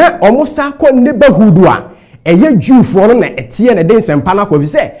na omo sa kọ neighborhood a eye Jewfo no na etie na de nsempa na kwa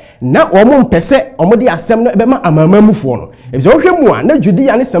se na omo mpese omo de asem no ebema amamamufo no ebi so hwemu a na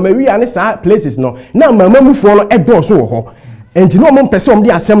Judea ne Samaria ne sa places no na amamamufo no edo so wo ho enti no omo mpese omo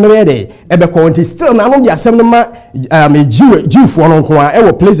de asem no ye de ebe ko still na omo de asem no ma Jewfo no nko a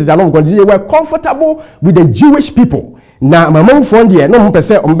ewo places and omo they were comfortable with the Jewish people na amamamufo de no omo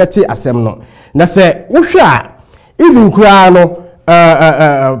mpese omo beti asem no na se wo hwe a even kura no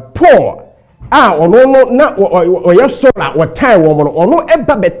Paul ono na oya sola wo tai wo mo ono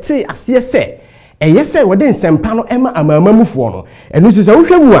eba beti ase se eye se wo de nsempa no ema amamamufo no enu se wo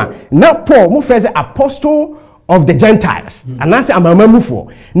hwemu a na Paul mo fe se apostle of the Gentiles anase amamamufo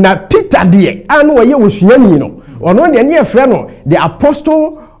na Peter de anu oye wosuani no ono de ne yefrɛ no the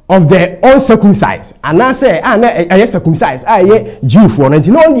apostle of the uncircumcised and I say I circumcised Jew for no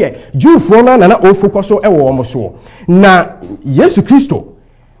nti no de Jew for no na o focus so e wo mo so na Yesu Kristo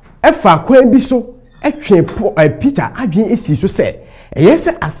e fa kwan bi so etwe Peter adwen esi so say yes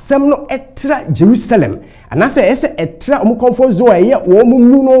asem no etra Jerusalem and I say yes etra omo comfort zone ye wo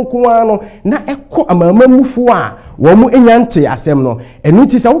mu no nko no na ekọ amama mufo a wo mu enyante asem no enu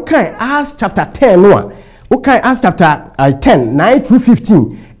ti say wo kan Acts chapter 10 no a wo kan Acts chapter 10 9 through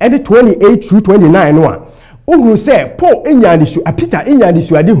 15 and 28 through 29 no a ohunu say Paul enyadisu Peter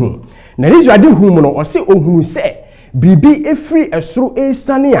enyadisu ade hu na risu ade hu mu no o say ohunu say bibi efri esoro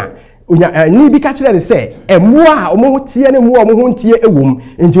esane a ni bi ka kire de se emoa omo tie ne moa omo ho ntie ewom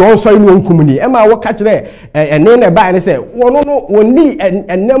nti won so ni onkum ni e ma wo ka kire ene na ba ne se wono no woni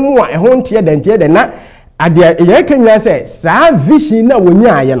enem a e ho ntie de ntie de na ade ye kanya se sa vision na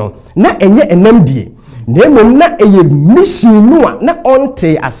wonya aye no na enye enam die na emom na eye mission no a na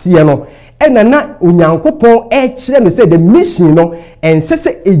onte ase no ena na onyankopon e kire ne se the mission no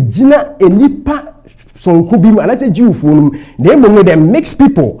ensese ejina enipa sonku bi mu anase Jewfo no na emom the mixed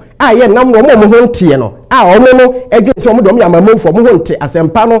people aye nam no mo ho ntie no omo no edwe se omo dom ya mamamfo mo ho ntie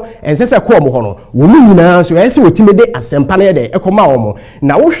asempa no ensese ko omo ho no wo mu nyina so ese wotime de asempa no ye de ekoma omo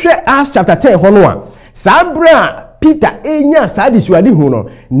na wo hwe Acts chapter 10 ho no a sabra Peter enya sadisuade hu no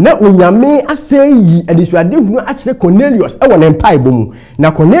na onyame aseyi adisuade hu no akire Cornelius e won empire bomu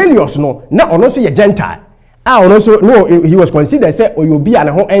na Cornelius no na ono so ye Gentile ono so no he was considered say oyobi a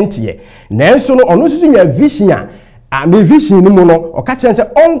ne ho entie nanso no ono so nya vision a me vision ni mu no o ka kire say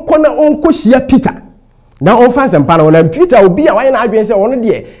onko na onko hia Peter na onfa asempa no na Peter obi a waye na adwen say ono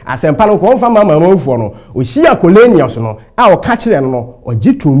de asempa no ko onfa mamamfo no o hia Cornelius no a o ka kire no o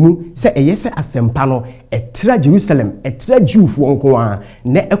gitumu say eyese asempa no etra Jerusalem etra Jewfo onko a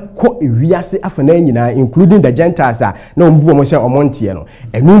na ekọ ewiase afana nyina including the Gentiles na ombubo mo say omontie no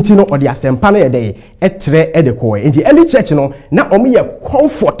enu nti no o de asempa no ye de etre ede ko enti early church no na omo ye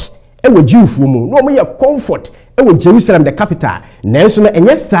comfort ewo Jewfo mu na omo ye comfort ewo Jerusalem the capital nanso na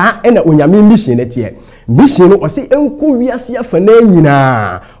enye saa na onyame mission netie mission no o say enko wiase afana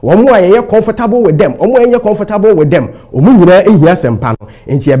nyina omo aye comfortable with them omo enye comfortable with them omo nyina ehia asempa no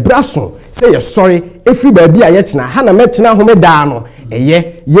enti ebraso say ye sorry efri ba bi aye tena ha na metena home da no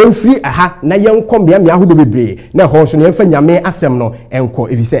eye yemfri aha na yenko miamia hodo bebre na ho so ne yemfa nyame asem no enko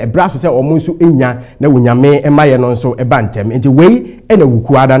efise ebraso say omo nso enya na wonyame emaye no nso eba ntem enti wei ena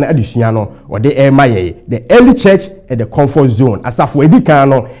wukuada na adusua no ode emaye the early church at the comfort zone asafo edikan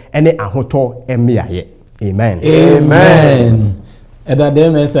no ene ahoto emiaye amen amen eda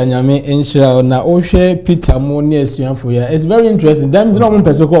dem esa nyame enhira na ohwe Peter mo ne asuafo ya it's very interesting them no mo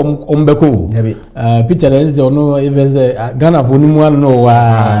pese ko ombeko Peter lenze ono eveze Ghana fo nimu anu no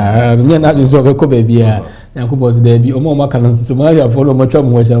wa me na jo so beko ba bia Yankopon se da bi omo maka no Somalia fo no mo twa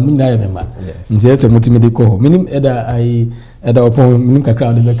mo hwe mo nyina ya mema nti ese mutimede ko ho minim eda opon minim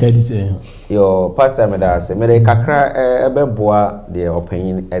kakra de beka di se yo pastor me da se me kakra ebeboa de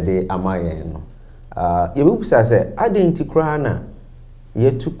opanyin ede amaye no ye bi busa se adenti kra na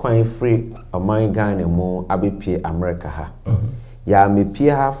ye tu kwan free among Ghana mo abepie America ha ya me pie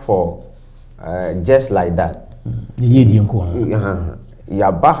ha for just like that ye di nko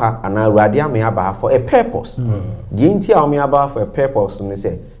ya baha ana awurade ame abaha for a purpose the inti a ame abaha for a purpose ne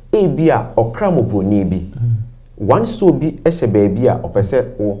say e bia okra mobroni bi one so bi ehye ba bia opese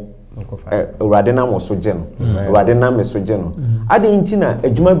wo awurade na mo so je no awurade na me so je no ade inti na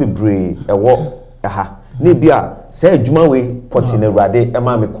adwuma bebre ewo aha ne bia say adwuma we poti na awurade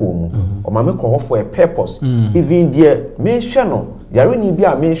ema me ko mu o ma me ko for a purpose even there me hwe no yare ni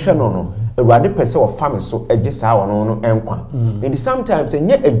bia me hwe no awurade pese o fa me so ege saa wono no enkwa and sometimes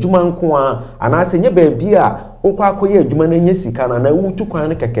enye adwuma nko a ana se nye ba bia okwa akoye adwuma na nye sika na wutu kwan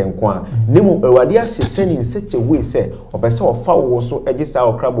ne keke nko a nemu awurade ahyehye ni such a way say o pese o fa wo so ege saa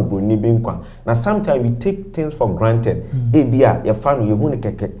okra bobroni bi nkwa na sometimes we take things for granted e bia ye fa no ye hu ne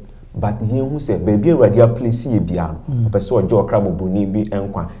keke but ye hu say baby awurade a place ye bia o pese o je okra bobroni bi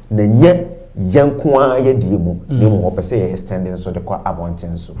enkwa na nye yankwa ye diemu nemu o pese ye extending so de kwa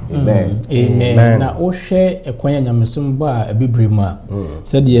abonten so amen na o hwe ekwan nyamesom ba abibremu a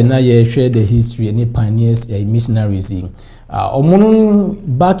said ye na ye hwe the history any pioneers missionaries omono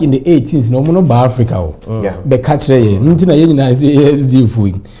back in the 18s no omono ba Africa o be catch ye nti na ye nyina se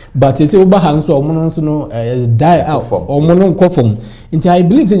zifu but say oba hanso omono nso no die out omono nkofom nti I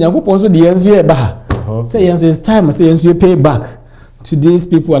believe say Yankopon so de yenso ye ba say yenso is time say yenso pay back to these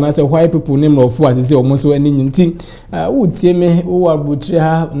people and I say why people name of as say almost any nti wo tie me wo abotire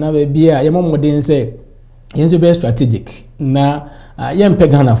ha na ba bia ye momoden say yenso be strategic na yempe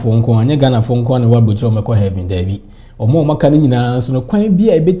Ghana fo nko anya Ghana fo nko na wabucho mekọ heaven dabi omo maka ni nyina so no kwan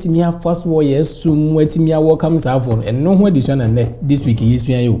bia ebetimi afaso wo yesum atimi awo kam safo eno ho edition na this week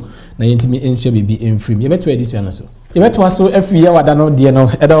yesu ayo na yentimi ensua bibi enfrim yebeto edition na so yebeto aso every year wada no de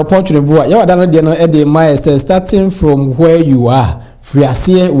no eda opportunity bo ya wada no de no e dey master starting from where you are free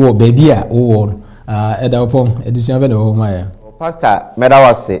ase wo baby a wo eda opon edition be no my pastor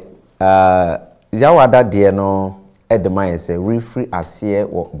medawase ya wada de no e dey master free ase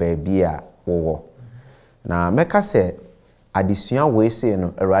wo baby a wo na meka se adesua we say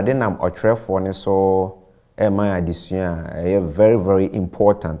no awurade nam otwerefo ne so man adesua very very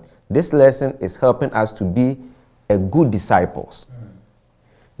important. This lesson is helping us to be a good disciples.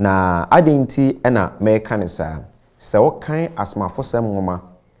 Na adenti na meka ne se wo kan asmafo sam ngoma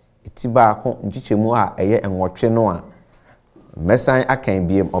itiba ko nchichemu a enwotwe no a mesan akan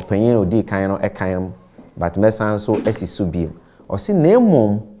biem opanyin odi kan no ekan but mesan so asisu biem o si na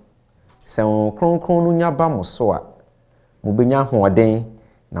emom se kronkron no nya ba mo so a mo benya hoden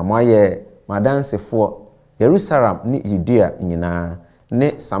na mo aye madansefo Jerusalem ni Judea nyina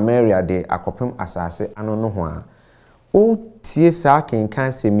ne Samaria de akopem asase ano no ho a o tie sa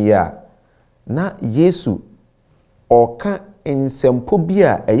kenkan semi a na Yesu oka ensempo bi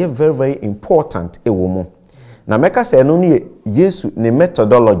a very very important ewo mu na meka se no ne Yesu ne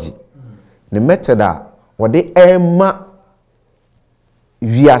methodology ne method a wode ema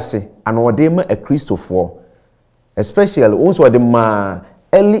wiase and wode ma a Christopher especially also the ma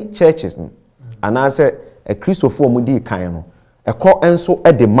early churches and I say a Christopher mudi kan no e ko enso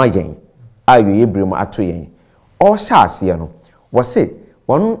e de ma yen ayo yebrem ato yen o sha ase no wo se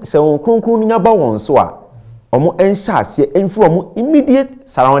won se won kronkron nya ba won so a omo en sha ase enfu omo immediate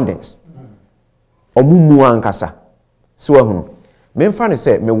surroundings omo mu ankasa se wa hunu me mfa ne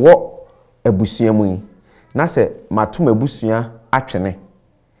se me wo abusua mu yi na se matum abusua atwene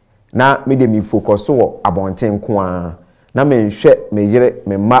na me de mi focus wo abonten ko a na me nhwe me yire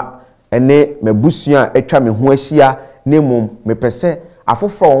me ma ene me busua atwa me ho ahia na mum me pese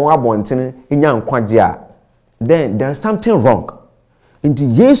afofo won abonten nya nkwaje a then there is something wrong. Inti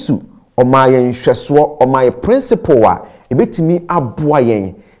Yesu o ma yen hweso o ma ye principle a ebetimi aboa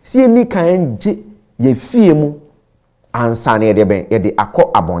yen si eni kan je ye fie mu ansa na ye ben ye de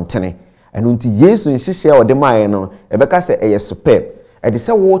akọ abontene enu nti Yesu nhihye o de ma yen no ebeka se eye superb e de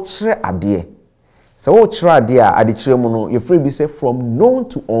se wo kire ade se wo kire ade a ade kire mu no ye free bi se from known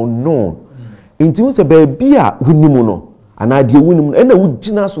to unknown inti wo se ba bia wunimu no ana de wunimu e na wo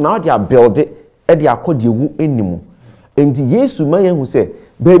gina so na wo de build e de akọ de wu enimu enti Yesu ma yen hu se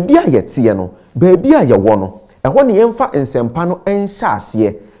ba bia ye tie no ba bia ye wo no e ho ne yemfa ensempa no enhya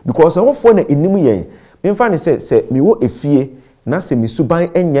ase because e ho fo na enimu yen memfa ne se mi wo efie na se mi suban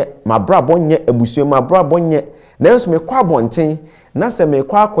enye mabrabo nye abusua mabrabo nye na enso me kwa abonten na se me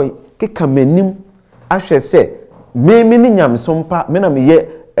kwa akọ keka manim ahwe se me ni nyamsompa me na me ye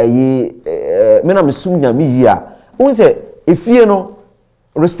me na me sum nyame yi a won se efie no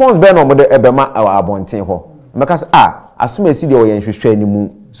response be no mo de ebema abonten ho meka se asoma esi de oyen hwehwe ni mu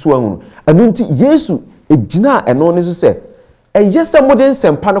so ahunu anu nti Yesu ejina eno ne so se eyese modern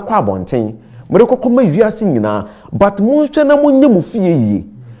sempa no kwa abonten mode kokoma wiase nyina but monhwe na monye mu fie yie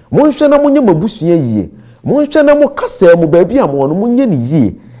monhwe na monye mabusua yie monhwe na mo kasa mu baabi a mo no monye ni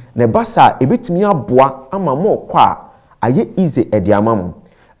yie na basa ebetimi aboa ama mo kwa aye easy edi amam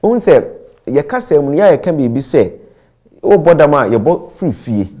onse ye kasa mu ya ye kan bi se o bodama ye bo free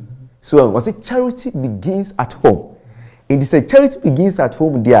fie so was it charity begins at home. It is a charity begins at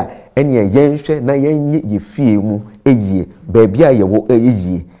home there and ye yenhwe na yenye ye fie mu eyie baabi a ye wo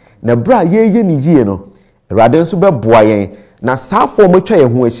eyie na bra ye ni yie no Awurade nso beboa yen na saafo mo twa ye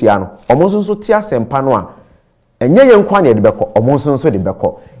ho ahia no omo nso te asempa no a enye ye nkwa na de beko omo nso de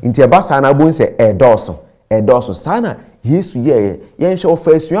beko nti eba sa na bon se edoso sana Yesu ye yenhwe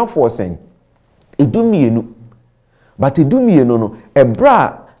ofa asuafo sen edumienu but edumienu no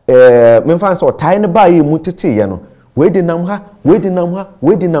ebra memfa so tai ne ba ye mu tete ye no we di nam ha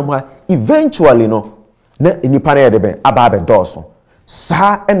eventually no na enipa na ye de ben aba be doso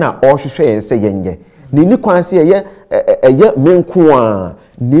sa na o hwehwe yen se yenye ni ni kwanse ye menko a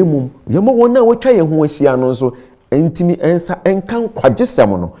nemum ye mo wona wotwa ye ho ahia no so entimi ensa enkan kwagesem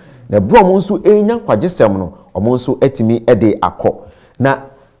no na bro mo nso enya kwagesem no omo nso etimi ede akọ na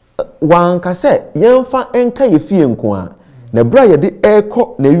wanka se yemfa enka ye fie nko a na bra ye de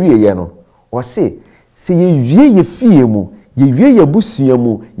eko na wie ye no wo se ye wie ye fie mu ye wie ye busua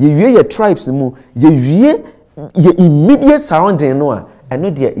mu ye wie ye tribes mu ye wie ye immediate surrounding no a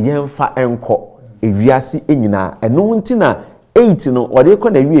eno de yemfa enko ewiase enyina eno nti na 8 no ode ko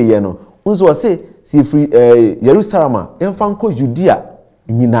na wie ye no unso wase si free Jerusalem yemfa nko Judea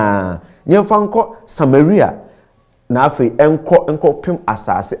nyina yemfa nko Samaria na afi enko pem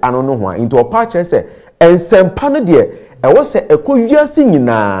asase ano no ho a into opa kire se ensempa no de ewo se ekowiase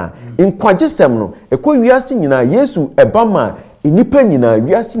nyina nkwagesem no ekowiase nyina Yesu ebama inipa nyina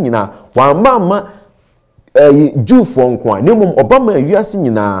wiase nyina wa mama Jewfo nko a nemum obama wiase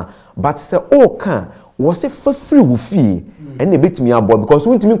nyina but se o kan wo se fafiri wo fie ene betimi abo because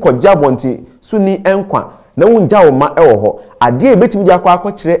wontimi kogja bonti so ni enkwa na wonja wo ma ewo ho ade betimi ja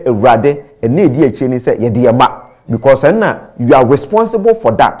kwa kire Awurade ene edi achi ni se ye de ma because na you are responsible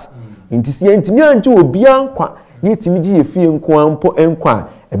for that intimi anji obi ankwa ni timi ji ye fie nko ampo enkwa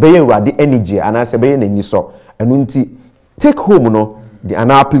ebeye Awurade energy anase ebeye nani so enu nti take home no the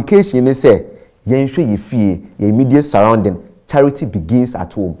an application is say yenhwe ye fie ye immediate surrounding charity begins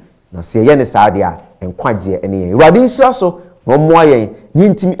at home na se ye ne saade enkwaje ene Awurade nhyira so no moa yen ni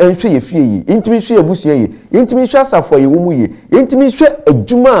ntimi enhwe ye fie yi ntimi hwe ebusua yi ntimi hwe asafo ye wo mu yi ntimi hwe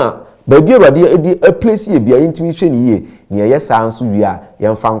adwuma baabi Awurade edi a place ye bia ntimi hwe ni ye ne ye saa nso wi a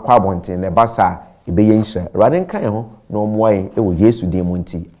yemfa nkwa bonten ne basa ebe ye nhyira Awurade nkan ho no moa yen ewo Yesu din mu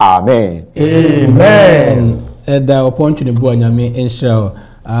nti amen amen da opportunity bo anyame nhyira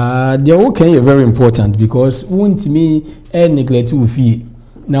the work can be very important because won't me neglect you fee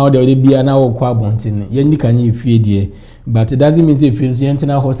now there be an hour kwa bontin ye can you fee there but it doesn't mean if you enter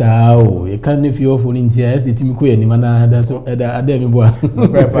a house how you can't feel for in tears it me ko ni mana that's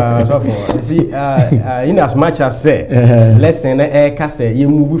see in as much as say lesson say you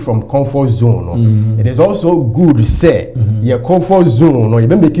move from comfort zone it is also good say your comfort zone or you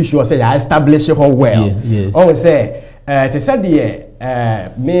make sure say you establish it well oh say to say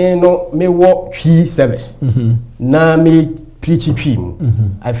the me work Twi service na me preach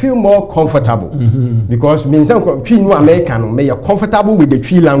I feel more comfortable because me say Twi no American me comfortable with the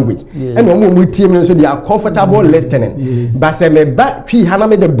Twi language and no team so they are comfortable listening but say me ba Twi hana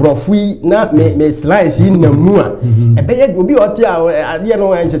me the brofui na me slice in na mu a e be ye obi oti ade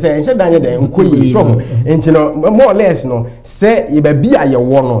no en say en dan ye den nkoyi so enti no more or less no say ye ba bi aye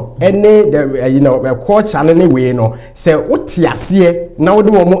wo no ene the you know culture no ne we no say oti ase na wo de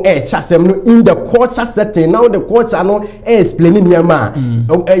wo mo chasem no in the culture setting now the culture no explaining yama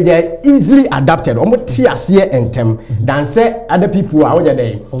they easily adapted omo ti ase entem than say other people are oje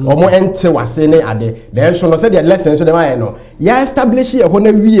dey omo ente wase ne ade then so no say the lesson so dem aye no ya establish e ho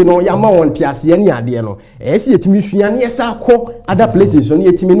na wie no ya ma won ti ase ne ade no ese yetimi hua ne yesa ko other places so ne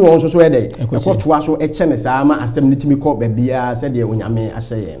yetimi no so so e dey e ko toa so e che ne sa ma asem ne timi ko ba bia se de onyame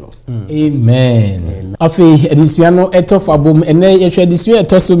ahye no amen afi edisua no etofabom ene ye hwe edisua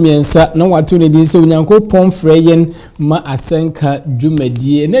etoso miensa no wato ne din se onyankopon freyen ma asenka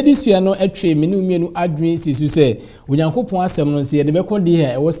dwumadie ene edisua no etwe menu mienu adwen sisu se onyankopon asem no se ye de bekodi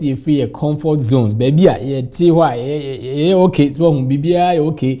he e wo se ye free comfort zones baby a ye ti ho a ye okay so hu bibia ye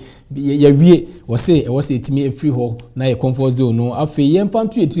okay ye wie wo se etimi free ho na ye comfort zone no afi ye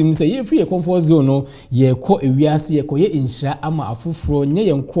mfantu etirim se ye free comfort zone no ye ko ewiase ye ko ye inhira ama afoforo nye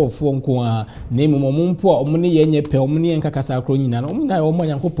ye nkrofo nko a na emomompo a omne ye nye pe omne ye nkakasa akro nyina no omna omo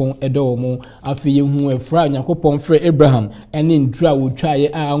Nyankopon edo omo afi ye hu efra Nyankopon frɛ Abraham ene ntura wo twa ye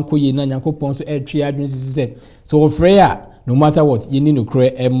a anko ye na Nyankopon so etwe adwen sisi so frɛ ya no matter what you need to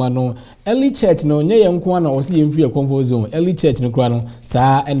create no early church no nye yenko na o se yemfie comfort zone early church no kra no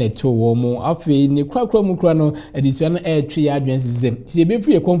saa ene to wo mo afi ni krakra mu kra no edisua no etwe ya adwen sisi se be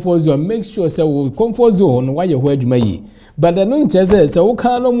free comfort zone make sure say wo comfort zone no wa ye ho adwuma yi but the no nche say wo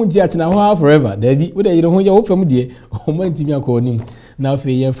kan no mu di atena ho forever dabi wo de yire ho ye wo fam die o ma ntimi akonim na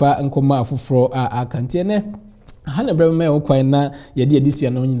afi yemfa nkoma afoforo a akante ne hana brɛ me okwan na yɛde edisua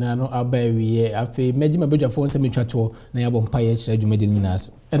no nyina no aba wiye afi magima bedwafo nsɛm etwato na yɛbɔ mpa yɛ kyerɛ dwumadi nyina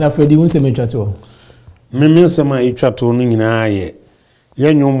so ɛda Fredi hu nsɛm etwato me nsɛm a etwato no nyina yɛ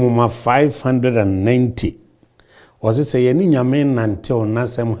yɛnwomoma 590 wɔse sɛ yɛne nyame nante o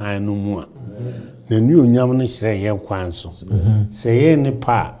nasɛm han no mu a na ni onyam no hyerɛ yɛ kwan so sɛ yɛ ne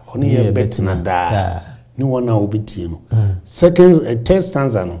pa ɔne yɛ betena daa ni wona obitie no second third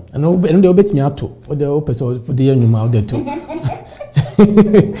stanza no and the obetimi ato o the person for the nyuma o the two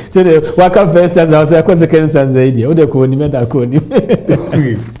so the waka first stanza so second stanza idea o the ko ni meda ko ni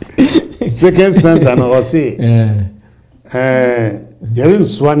second stanza no o say yɛre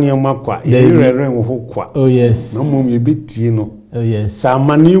swane makwa yɛre wo kwa oh yes na mom yɛbetie no oh yes sa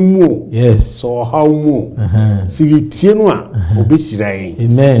amane mu yes so haw mu sigitie no a obesira yin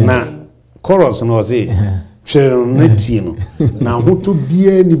amen na chorus no say twere na tie no na hoto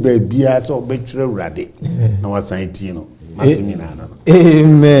bia ni baabia so obetwere Awurade na wasan tie no Matimi na no.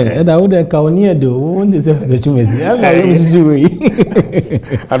 Amen. And I wouldn't count near the one is a chumesi.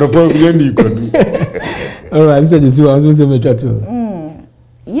 I'm don't probably any could. All right, said this was also a chattel.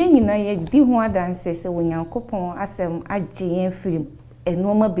 Yen na ye di ho adanse se wonyankopon asem agye en film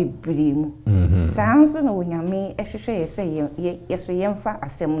enoma bebree mu. Sanso na wonyame ehwehwe ye se yeso yemfa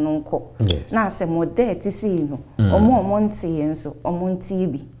asem no nko. Na asem ode ti sei no. Omo nte ye nso omo nte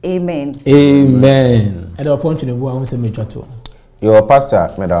bi. Amen. Amen. And the point to wo say me chattel. Your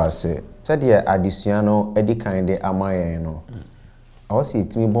pastor medase said ye adesua no edi kan de amayen no. I say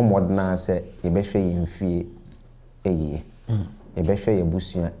itimi bɔ modna se ye behwe ye mfie eye. Ye behwe ye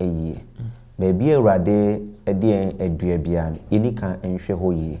busua eye. Baabi awurade edi en adua bia yeni kan enhwe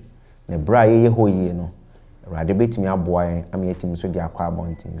ho ye. Na bra ye ho ye no. Awurade betimi aboa en am yetimi so de akwa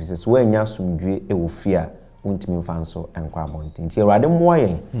abonten. Bises wo anya sumdwe e wo fie a wontimi mfa nso enkwa abonten. Ti awurade moa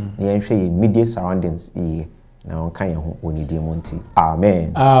yen na yenhwe ye immediate surroundings eye. Na on kan ye ho onidi monti.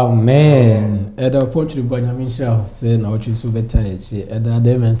 Amen. Amen. Eda point to Benjamin Shaw say na ochi so better echi. Eda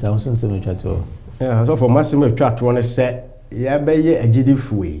dem say so se me chatto. Yeah, so for massive chatto no say ya be ye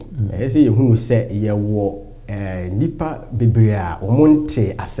agidifue. E say ye hunu say ye wo nipa bebre a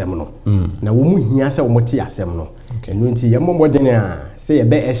omonte asem no. Na wo mu hia say omote asem no. No nti ye momodene a say ye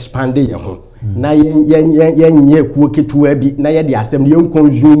be expand ye ho. Na ye kuo ketua bi na ye de asem ye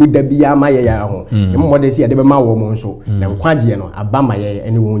consume da bi ama ye ya ho. Ye momode say ye de be ma wo mo nso. Na nkwaje no abama ye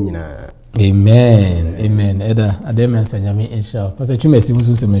ene wo nyina. Amen. Amen. Eda adem ensanyame insha. Pastor Chumesi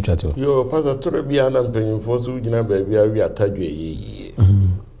wusu se me chatto. Yo pastor tore bia na mpanyimfo so gina baabi a wi atadwe ye.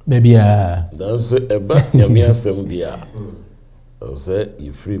 Baabi a dan so eba nyame asem dia. O say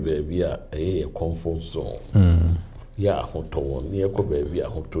you free baabi a e comfort zone. Ya ahoto won ne ekọ baabi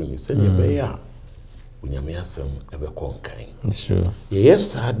ahoto ni se ne be ya. Nyame asem ebe konkan. Sure. Ye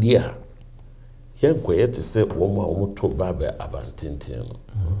sa dia. Ye nkoye te se wo ma wo to baba abantenten no.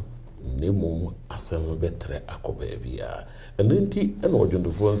 Nemo asem betre akoba bia enenti ena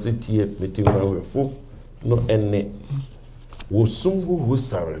odwondofo nse tie metim na wefo no enne wo sumbu wo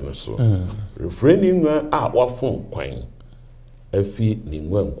sare no so refreni nwa a wafon kwan afi ni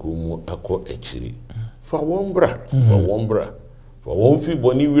nwa nkomu akọ akiri fa wombra fa wonfi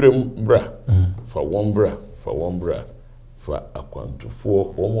boni wirem bra fa wombra fa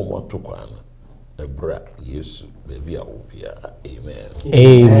akwantufo omomo tokwana ebra Yesu baby a obia. Amen.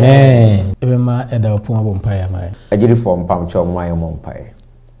 Amen. Ebema eda opon bompae mai. Agiri for mpam cho mai mompae.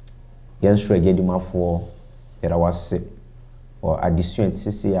 Yensro agedi mafo era wase o addition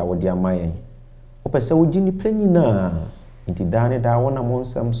sisi a wodi amayen. Opese wo gini panyina nti dane da wona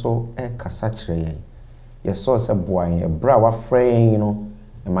monsam so e kasa kire yen. Yeso se boan ebra wa frɛ no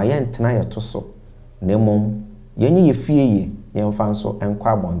e ma yen tena ye to so. Nemom yenye ye fie ye yemfa nso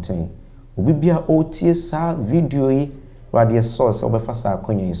enkwa abonten. Obi bia otie sa video yi radio source obefa sa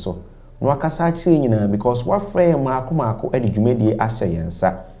akonya yi so no akasa akire nyina because wa frɛ maako ade dwumadi ahye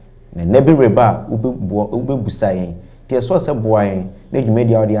yensa na nebi reba obebusa yen tie source boa yen na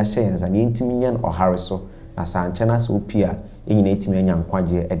dwumadi a ode ahye yensa na ntimi nya no ohare so na sanche na so opia enyina etimi anya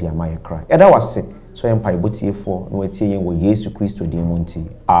nkwaje ade amaye kra eda wase so empire botiefo no watie yen wo Yesu Kristo din monti.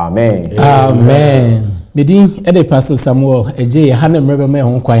 Amen. Amen. Medin ede Pastor Samuel eje hanem rebe me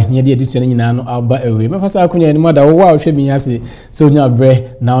ho kwan ne de edusua nyina no aba ewe me pasa akunya ni moda wo wa hwe binyase so nya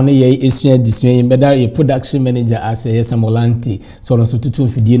bre na one ye esua disua yin beda ye production manager as ye Samolanti so no so tutu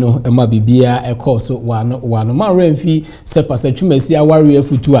mfidie no ema bibia ekọ so wano ma remfi se Pastor Chumesi aware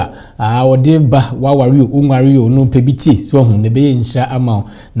afutu a wode ba waware onware no pebiti so hu ne be nhyira ama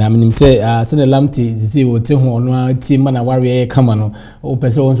na menim se se ne lamti se wote ho no ti ma na ware kama no o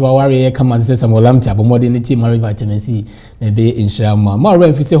pese won so ware kama se Samolanti abomo the team marriage vitamin C na be inshallah ma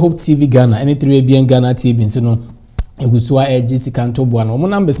remfi se Hope TV Ghana any 3 bien Ghana TV so no egusua AGC kanto boa no mo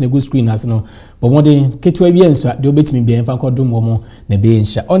numbers na go screen as no but mo de ketwa bi enso de obetimi bi enfa kodom mo na be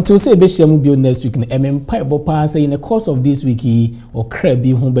insha until say be share mu bi next week na empa bo pa say in the course of this week o kra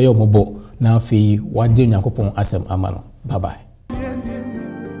bi hu be yo mo bo na afi wade Nyankopon asem ama no bye bye.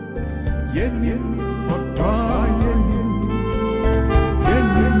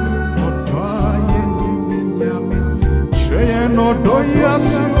 No doy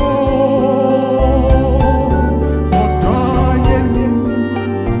así.